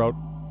you co-wrote.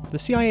 The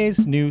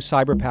CIA's new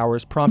cyber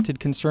powers prompted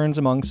concerns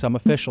among some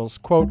officials.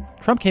 Quote,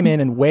 Trump came in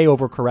and way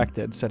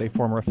overcorrected, said a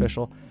former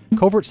official.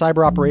 Covert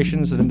cyber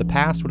operations that in the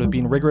past would have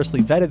been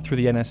rigorously vetted through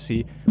the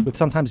NSC, with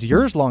sometimes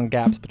years-long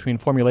gaps between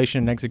formulation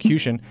and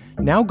execution,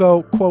 now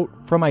go, quote,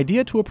 from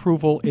idea to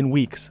approval in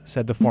weeks,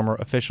 said the former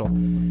official.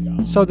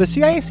 So the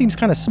CIA seems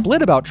kind of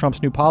split about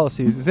Trump's new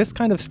policies. Is this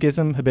kind of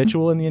schism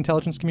habitual in the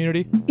intelligence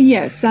community?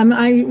 Yes.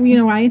 I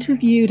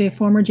interviewed a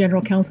former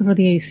general counsel for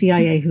the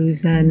CIA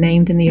who's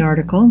named in the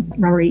article,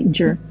 Robert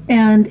Ettinger.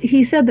 And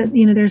he said that,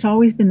 there's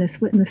always been this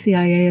split in the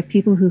CIA of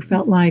people who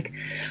felt like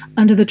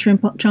under the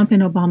Trump and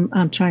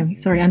Obama,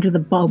 under the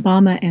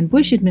Obama and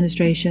Bush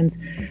administrations,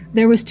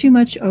 there was too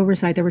much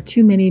oversight. There were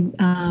too many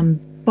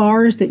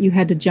bars that you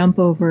had to jump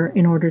over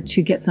in order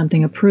to get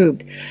something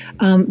approved.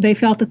 They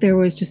felt that there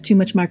was just too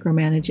much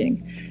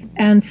micromanaging.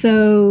 And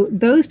so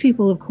those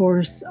people, of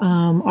course,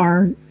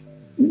 are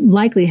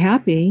likely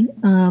happy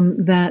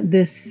that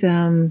this,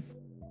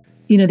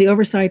 the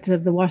oversight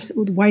of the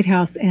White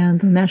House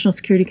and the National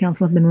Security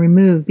Council have been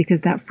removed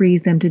because that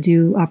frees them to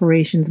do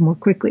operations more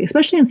quickly,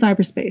 especially in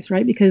cyberspace,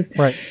 right? Because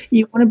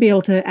you want to be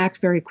able to act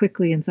very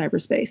quickly in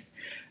cyberspace.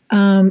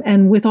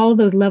 And with all of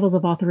those levels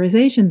of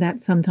authorization,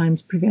 that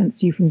sometimes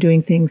prevents you from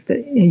doing things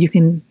that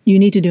you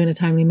need to do in a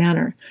timely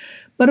manner.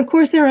 But of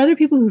course, there are other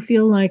people who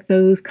feel like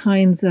those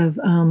kinds of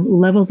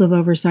levels of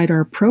oversight are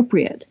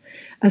appropriate,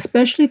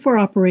 especially for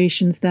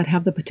operations that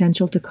have the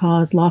potential to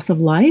cause loss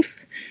of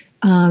life.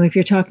 If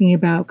you're talking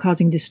about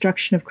causing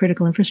destruction of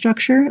critical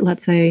infrastructure,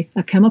 let's say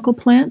a chemical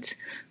plant,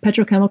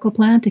 petrochemical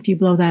plant, if you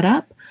blow that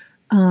up,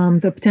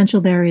 the potential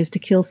there is to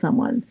kill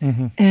someone.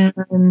 Mm-hmm.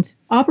 And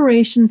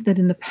operations that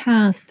in the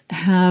past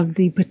have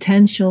the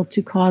potential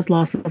to cause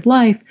loss of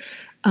life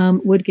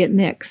would get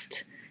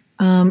nixed.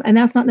 And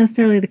that's not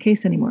necessarily the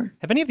case anymore.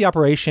 Have any of the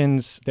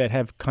operations that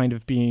have kind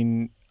of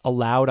been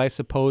allowed, I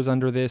suppose,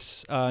 under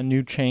this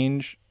new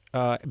change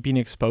being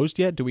exposed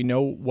yet? Do we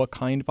know what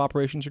kind of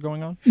operations are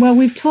going on? Well,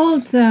 we've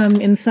told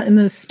in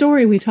the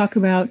story we talk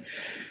about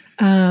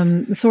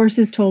the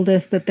sources told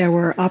us that there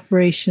were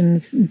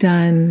operations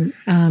done,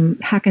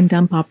 hack and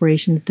dump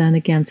operations done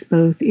against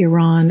both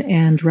Iran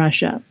and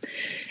Russia.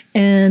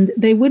 And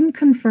they wouldn't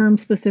confirm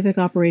specific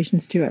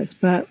operations to us,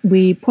 but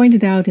we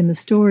pointed out in the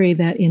story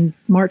that in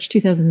March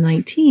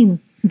 2019,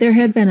 there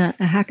had been a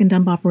hack and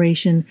dump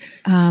operation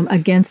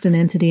against an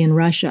entity in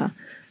Russia.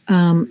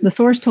 The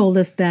source told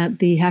us that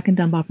the hack and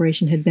dump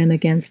operation had been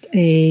against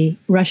a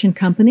Russian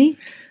company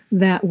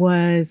that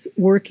was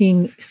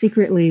working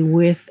secretly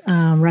with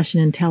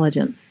Russian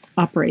intelligence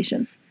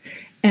operations.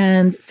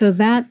 And so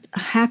that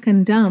hack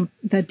and dump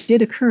that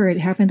did occur, it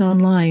happened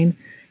online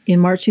in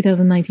March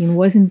 2019,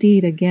 was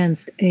indeed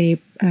against a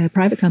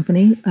private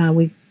company.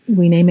 We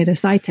name it a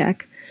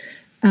SciTech.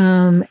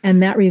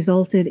 And that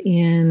resulted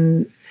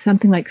in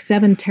something like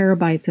 7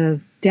 terabytes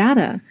of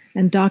data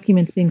and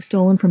documents being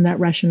stolen from that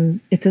Russian,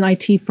 it's an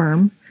IT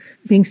firm,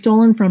 being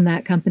stolen from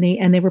that company.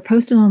 And they were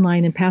posted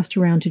online and passed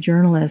around to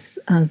journalists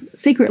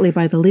secretly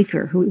by the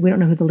leaker, who we don't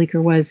know who the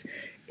leaker was,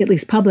 at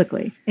least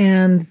publicly.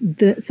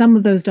 And some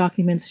of those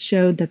documents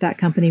showed that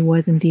company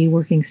was indeed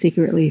working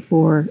secretly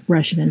for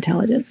Russian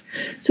intelligence.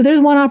 So there's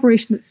one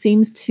operation that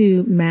seems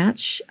to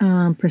match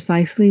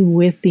precisely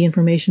with the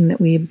information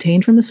that we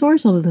obtained from the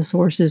source, although the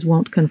sources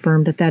won't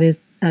confirm that is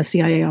a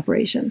CIA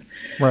operation.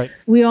 Right.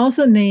 We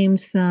also named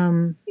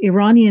some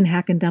Iranian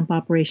hack and dump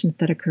operations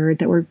that occurred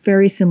that were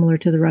very similar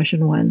to the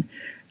Russian one.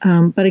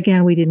 But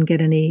again, we didn't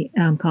get any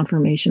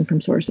confirmation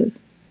from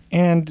sources.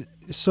 And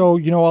so,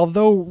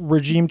 although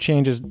regime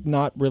change is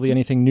not really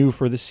anything new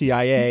for the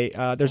CIA,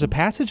 there's a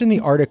passage in the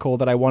article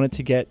that I wanted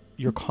to get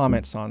your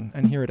comments on,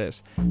 and here it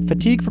is.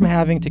 Fatigue from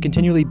having to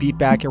continually beat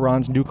back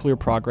Iran's nuclear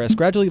progress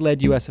gradually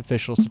led U.S.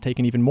 officials to take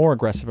an even more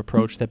aggressive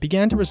approach that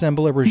began to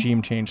resemble a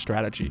regime change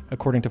strategy,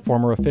 according to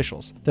former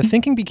officials. The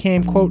thinking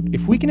became, quote,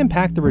 if we can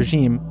impact the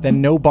regime,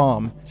 then no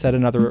bomb, said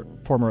another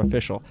former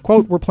official.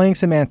 Quote, we're playing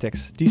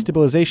semantics.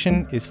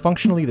 Destabilization is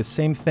functionally the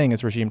same thing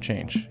as regime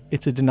change.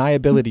 It's a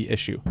deniability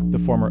issue, the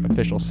former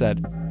official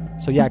said.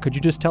 So yeah, could you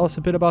just tell us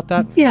a bit about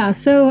that? Yeah,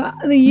 so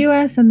the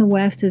U.S. and the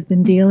West has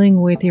been dealing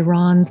with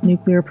Iran's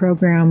nuclear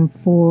program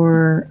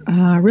for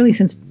really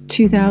since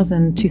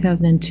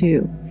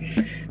 2002.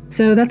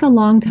 So that's a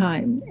long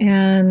time.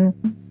 And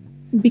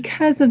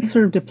because of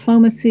sort of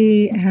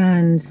diplomacy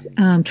and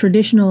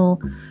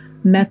traditional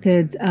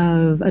methods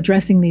of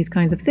addressing these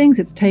kinds of things,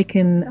 it's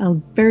taken a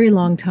very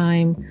long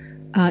time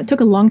It took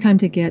a long time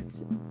to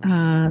get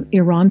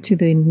Iran to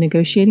the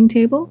negotiating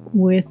table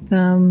with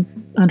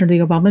under the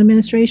Obama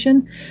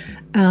administration,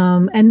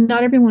 and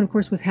not everyone, of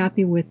course, was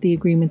happy with the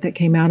agreement that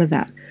came out of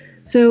that.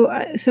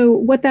 So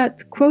what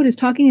that quote is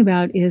talking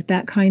about is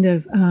that kind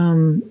of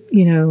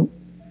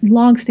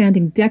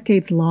long-standing,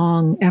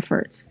 decades-long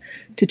efforts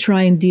to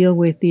try and deal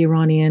with the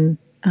Iranian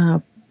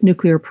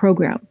nuclear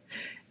program.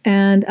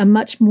 And a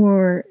much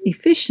more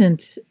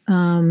efficient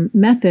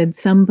method,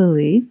 some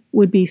believe,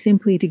 would be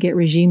simply to get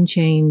regime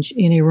change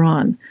in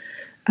Iran.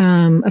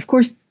 Of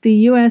course, the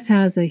U.S.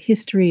 has a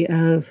history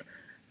of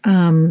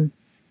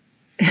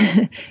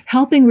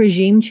helping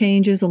regime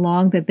changes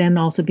along that then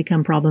also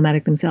become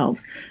problematic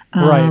themselves.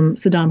 Right.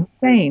 Saddam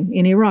Hussein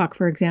in Iraq,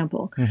 for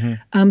example.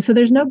 Mm-hmm. So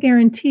there's no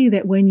guarantee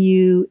that when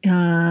you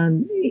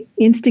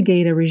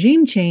instigate a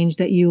regime change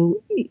that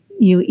you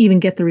even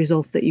get the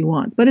results that you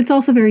want. But it's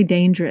also very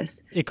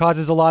dangerous. It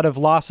causes a lot of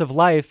loss of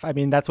life. I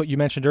mean, that's what you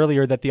mentioned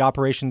earlier, that the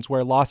operations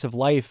where loss of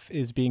life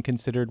is being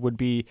considered would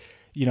be,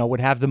 would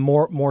have the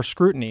more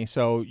scrutiny.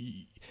 So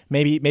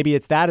maybe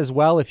it's that as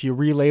well. If you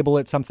relabel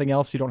it something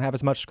else, you don't have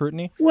as much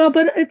scrutiny. Well,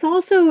 but it's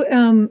also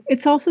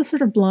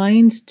sort of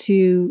blind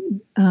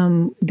to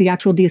the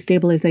actual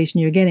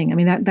destabilization you're getting. I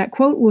mean, that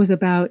quote was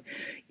about,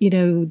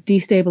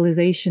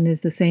 destabilization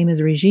is the same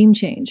as regime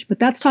change, but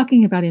that's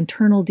talking about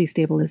internal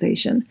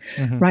destabilization,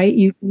 mm-hmm. right?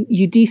 You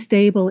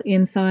destable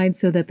inside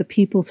so that the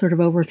people sort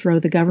of overthrow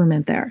the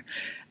government there.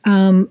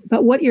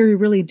 But what you're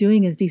really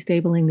doing is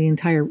destabilizing the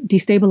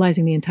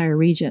entire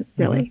region,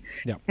 really.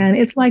 Mm-hmm. Yeah. And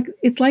it's like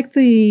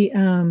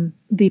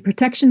the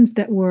protections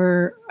that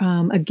were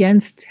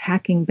against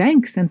hacking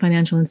banks and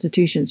financial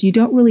institutions. You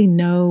don't really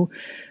know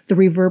the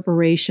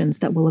reverberations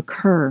that will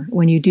occur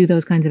when you do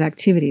those kinds of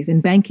activities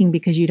in banking,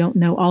 because you don't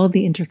know all of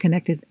the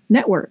interconnected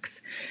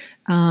networks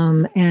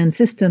and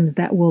systems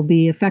that will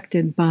be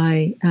affected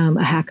by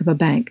a hack of a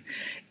bank.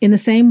 In the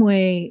same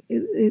way,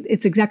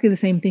 it's exactly the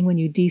same thing when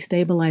you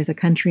destabilize a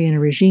country and a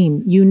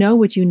regime. You know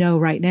what you know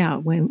right now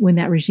when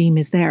that regime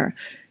is there.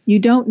 You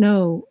don't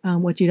know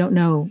what you don't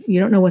know. You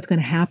don't know what's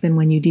going to happen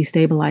when you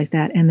destabilize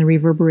that and the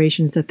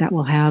reverberations that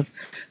will have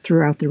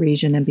throughout the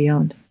region and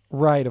beyond.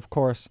 Right, of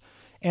course.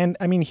 And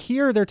I mean,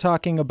 here they're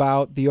talking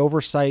about the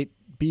oversight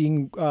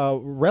being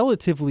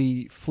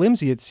relatively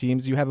flimsy, it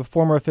seems. You have a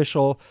former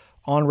official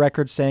on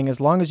record saying, as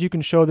long as you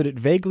can show that it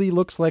vaguely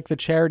looks like the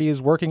charity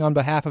is working on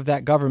behalf of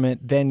that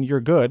government, then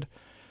you're good.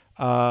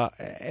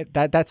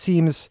 That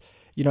seems,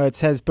 it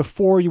says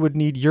before you would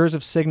need years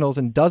of signals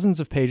and dozens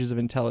of pages of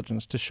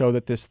intelligence to show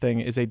that this thing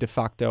is a de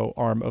facto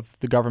arm of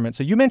the government.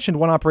 So you mentioned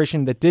one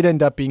operation that did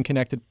end up being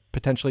connected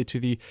potentially to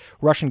the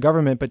Russian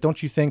government, but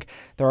don't you think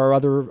there are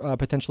other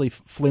potentially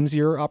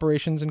flimsier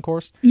operations in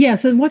course? Yeah,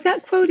 so what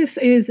that quote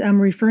is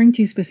referring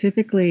to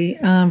specifically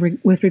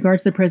with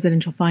regards to the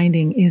presidential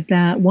finding is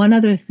that one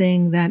other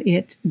thing that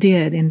it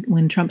did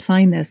when Trump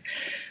signed this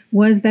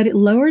was that it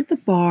lowered the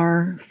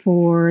bar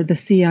for the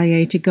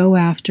CIA to go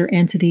after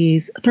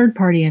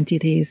third-party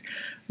entities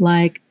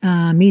like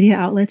media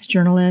outlets,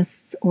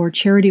 journalists, or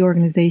charity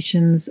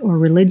organizations, or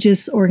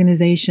religious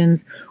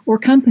organizations, or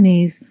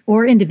companies,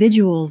 or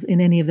individuals in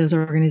any of those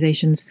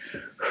organizations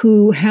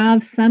who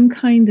have some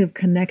kind of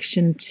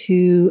connection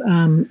to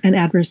an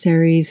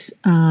adversary's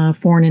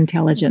foreign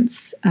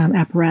intelligence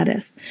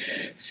apparatus.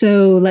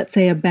 So let's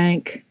say a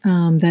bank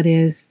that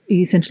is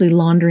essentially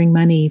laundering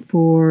money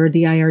for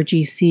the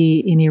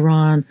IRGC in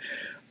Iran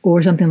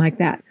or something like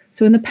that.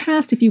 So in the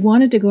past, if you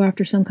wanted to go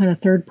after some kind of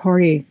third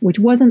party, which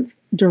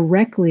wasn't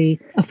directly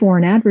a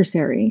foreign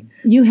adversary,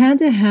 you had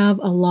to have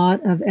a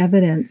lot of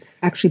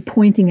evidence actually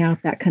pointing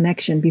out that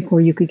connection before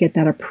you could get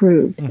that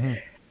approved. Mm-hmm.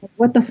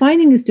 What the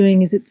finding is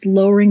doing is it's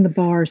lowering the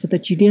bar so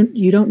that you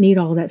don't need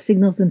all that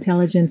signals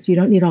intelligence, you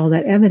don't need all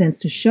that evidence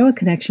to show a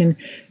connection.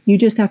 You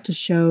just have to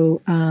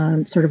show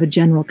sort of a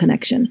general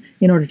connection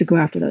in order to go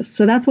after those.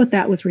 So that's what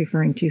that was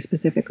referring to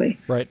specifically.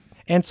 Right.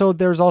 And so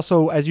there's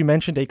also, as you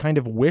mentioned, a kind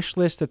of wish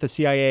list that the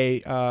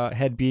CIA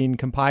had been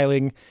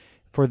compiling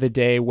for the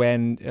day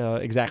when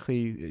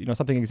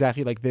something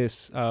exactly like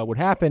this would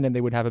happen and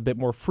they would have a bit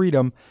more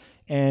freedom.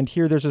 And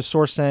here there's a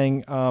source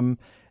saying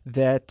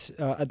that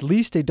at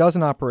least a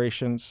dozen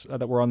operations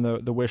that were on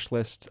the wish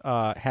list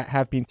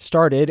have been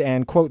started.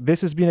 And, quote,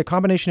 this has been a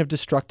combination of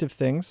destructive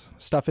things.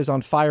 Stuff is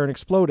on fire and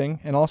exploding,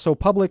 and also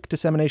public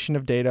dissemination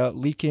of data,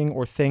 leaking,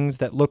 or things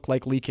that look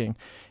like leaking.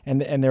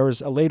 And there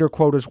was a later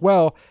quote as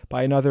well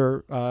by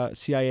another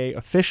CIA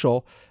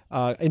official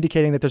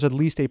indicating that there's at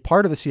least a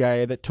part of the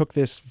CIA that took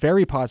this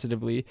very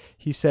positively.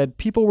 He said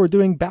people were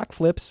doing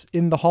backflips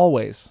in the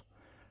hallways.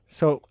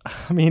 So,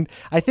 I mean,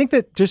 I think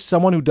that just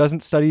someone who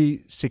doesn't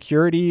study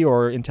security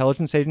or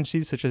intelligence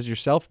agencies such as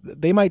yourself,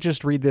 they might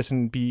just read this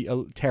and be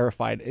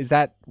terrified. Is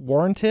that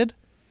warranted?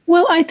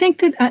 Well, I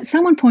think that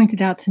someone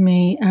pointed out to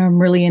me a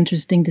really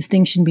interesting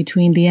distinction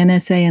between the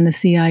NSA and the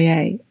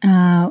CIA,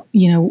 and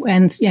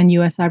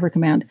U.S. Cyber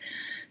Command.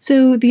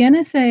 So the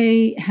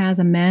NSA has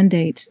a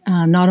mandate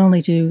not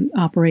only to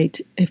operate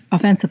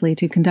offensively,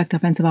 to conduct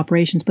offensive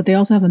operations, but they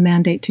also have a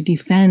mandate to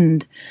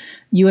defend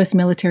U.S.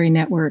 military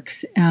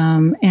networks.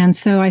 And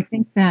so I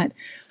think that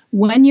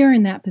when you're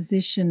in that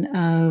position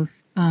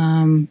of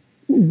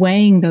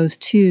weighing those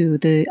two,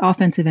 the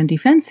offensive and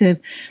defensive,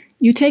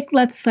 you take,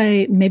 let's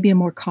say, maybe a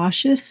more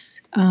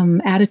cautious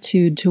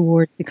attitude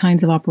toward the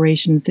kinds of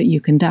operations that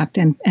you conduct,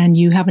 and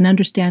you have an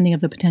understanding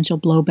of the potential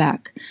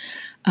blowback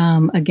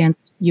against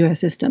U.S.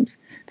 systems.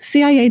 The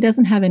CIA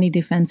doesn't have any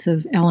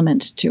defensive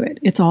element to it.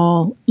 It's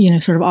all,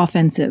 sort of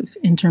offensive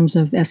in terms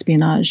of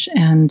espionage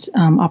and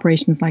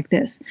operations like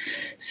this.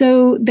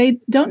 So they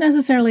don't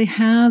necessarily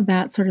have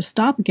that sort of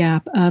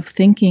stopgap of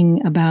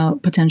thinking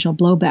about potential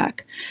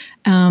blowback.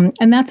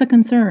 And that's a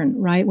concern,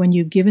 right? When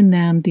you've given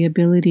them the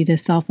ability to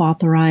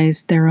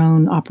self-authorize their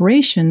own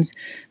operations,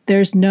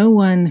 there's no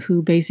one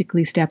who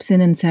basically steps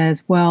in and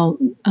says, well,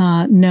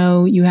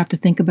 no, you have to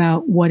think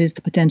about what is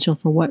the potential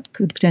for what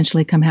could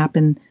potentially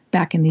happen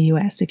back in the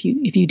U.S. if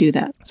you do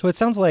that. So it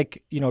sounds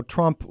like,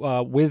 Trump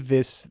with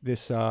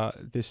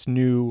this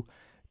new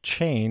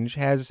change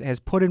has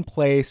put in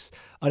place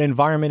an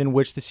environment in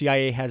which the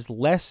CIA has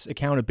less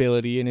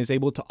accountability and is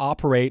able to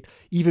operate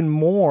even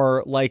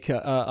more like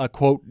a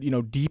quote,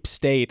 deep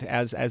state,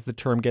 as the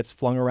term gets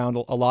flung around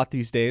a lot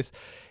these days.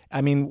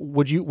 I mean,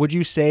 would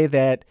you say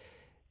that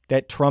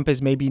Trump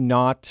is maybe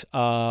not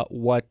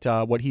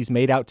what he's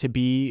made out to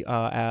be,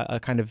 a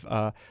kind of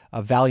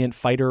a valiant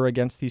fighter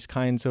against these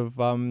kinds of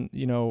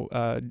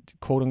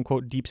quote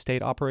unquote deep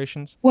state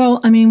operations?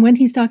 Well, I mean, when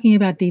he's talking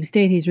about deep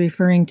state, he's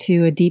referring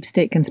to a deep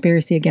state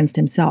conspiracy against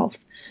himself.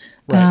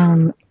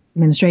 Right.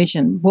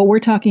 Administration. What we're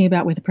talking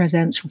about with the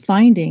presidential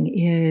finding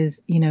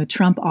is,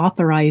 Trump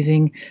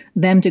authorizing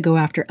them to go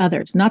after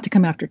others, not to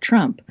come after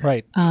Trump,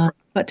 right?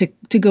 But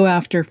to go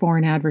after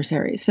foreign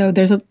adversaries. So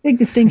there's a big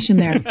distinction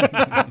there.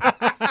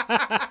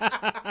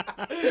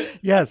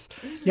 Yes.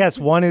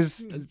 One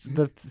is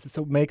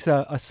so makes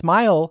a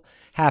smile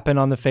happen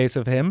on the face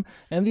of him,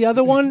 and the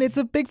other one, it's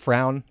a big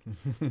frown.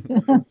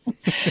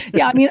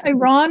 Yeah, I mean,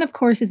 Iran, of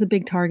course, is a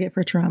big target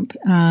for Trump.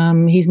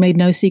 He's made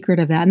no secret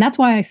of that, and that's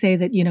why I say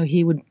that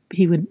he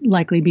would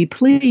likely be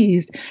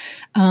pleased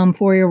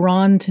for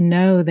Iran to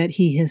know that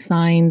he has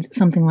signed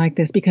something like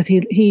this, because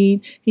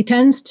he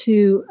tends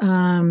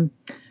to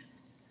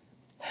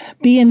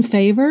be in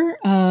favor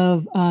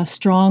of a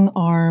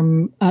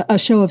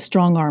show of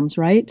strong arms,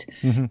 right?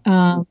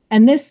 Mm-hmm.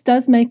 And this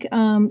does make,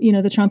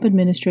 the Trump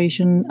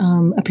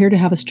administration appear to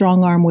have a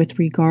strong arm with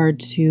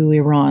regard to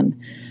Iran.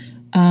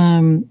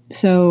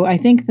 So I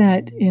think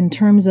that in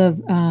terms of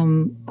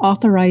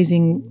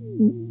authorizing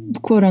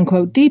quote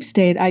unquote deep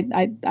state,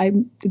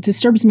 it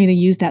disturbs me to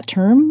use that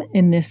term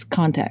in this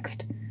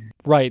context.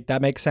 Right,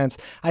 that makes sense.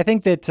 I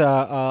think that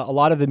a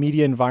lot of the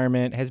media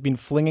environment has been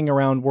flinging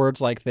around words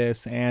like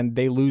this, and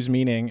they lose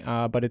meaning,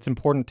 but it's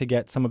important to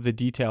get some of the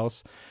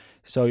details.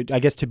 So I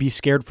guess to be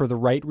scared for the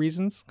right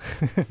reasons.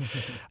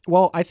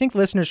 Well, I think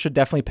listeners should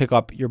definitely pick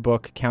up your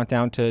book,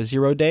 Countdown to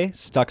Zero Day,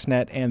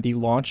 Stuxnet and the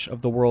Launch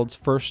of the World's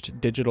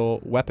First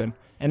Digital Weapon.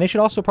 And they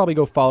should also probably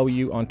go follow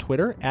you on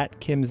Twitter,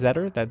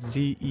 @KimZetter, that's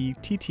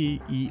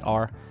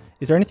Zetter.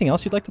 Is there anything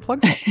else you'd like to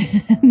plug?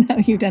 No,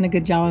 you've done a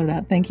good job of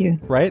that. Thank you.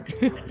 Right?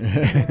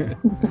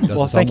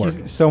 Well, thank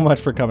you so much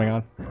for coming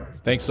on.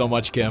 Thanks so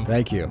much, Kim.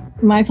 Thank you.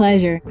 My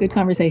pleasure. Good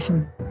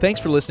conversation. Thanks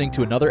for listening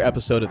to another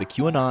episode of the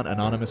QAnon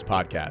Anonymous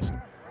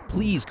podcast.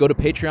 Please go to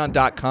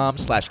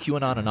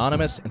patreon.com/QAnon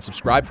Anonymous and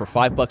subscribe for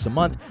 $5 a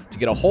month to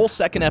get a whole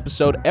second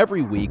episode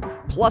every week,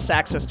 plus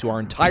access to our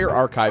entire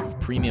archive of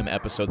premium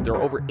episodes. There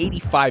are over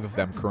 85 of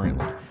them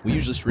currently. We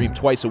usually stream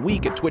twice a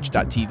week at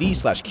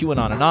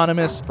twitch.tv/QAnon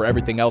Anonymous. For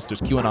everything else,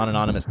 there's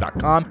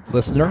QAnonAnonymous.com.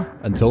 Listener,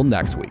 until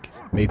next week,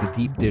 may the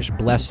deep dish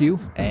bless you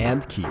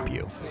and keep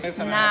you. It's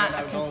not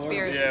a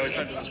conspiracy,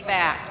 it's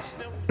fact.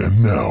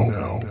 And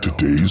now,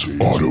 today's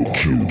auto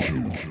cue.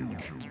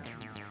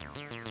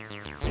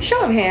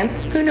 Show of hands,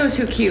 who knows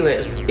who Q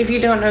is? If you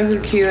don't know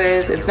who Q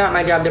is, it's not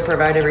my job to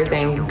provide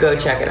everything. Go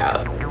check it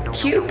out.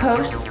 Q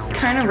posts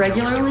kind of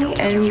regularly,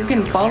 and you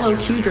can follow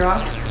Q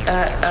drops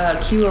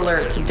at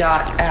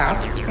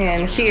QAlert.app.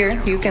 And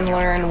here, you can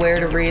learn where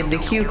to read the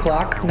Q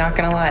clock. Not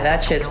gonna lie,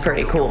 that shit's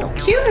pretty cool.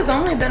 Q has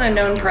only been a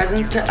known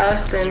presence to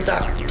us since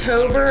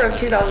October of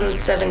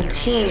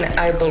 2017,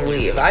 I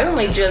believe. I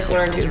only just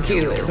learned who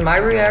Q is. My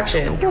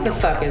reaction, who the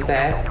fuck is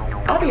that?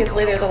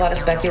 Obviously, there's a lot of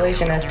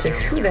speculation as to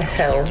who the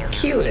hell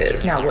Q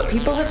is. Now, what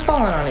people have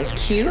fallen on is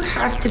Q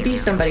has to be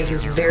somebody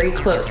who's very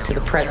close to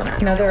the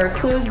president. Now, there are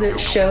clues that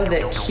show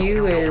that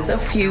Q is a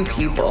few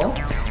people,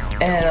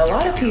 and a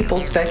lot of people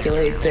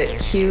speculate that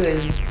Q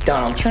is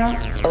Donald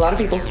Trump. A lot of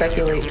people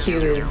speculate Q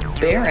is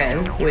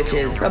Barron, which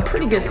is a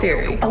pretty good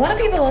theory. A lot of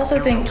people also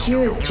think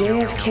Q is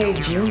JFK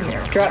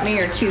Jr. Drop me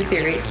your Q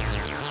theories.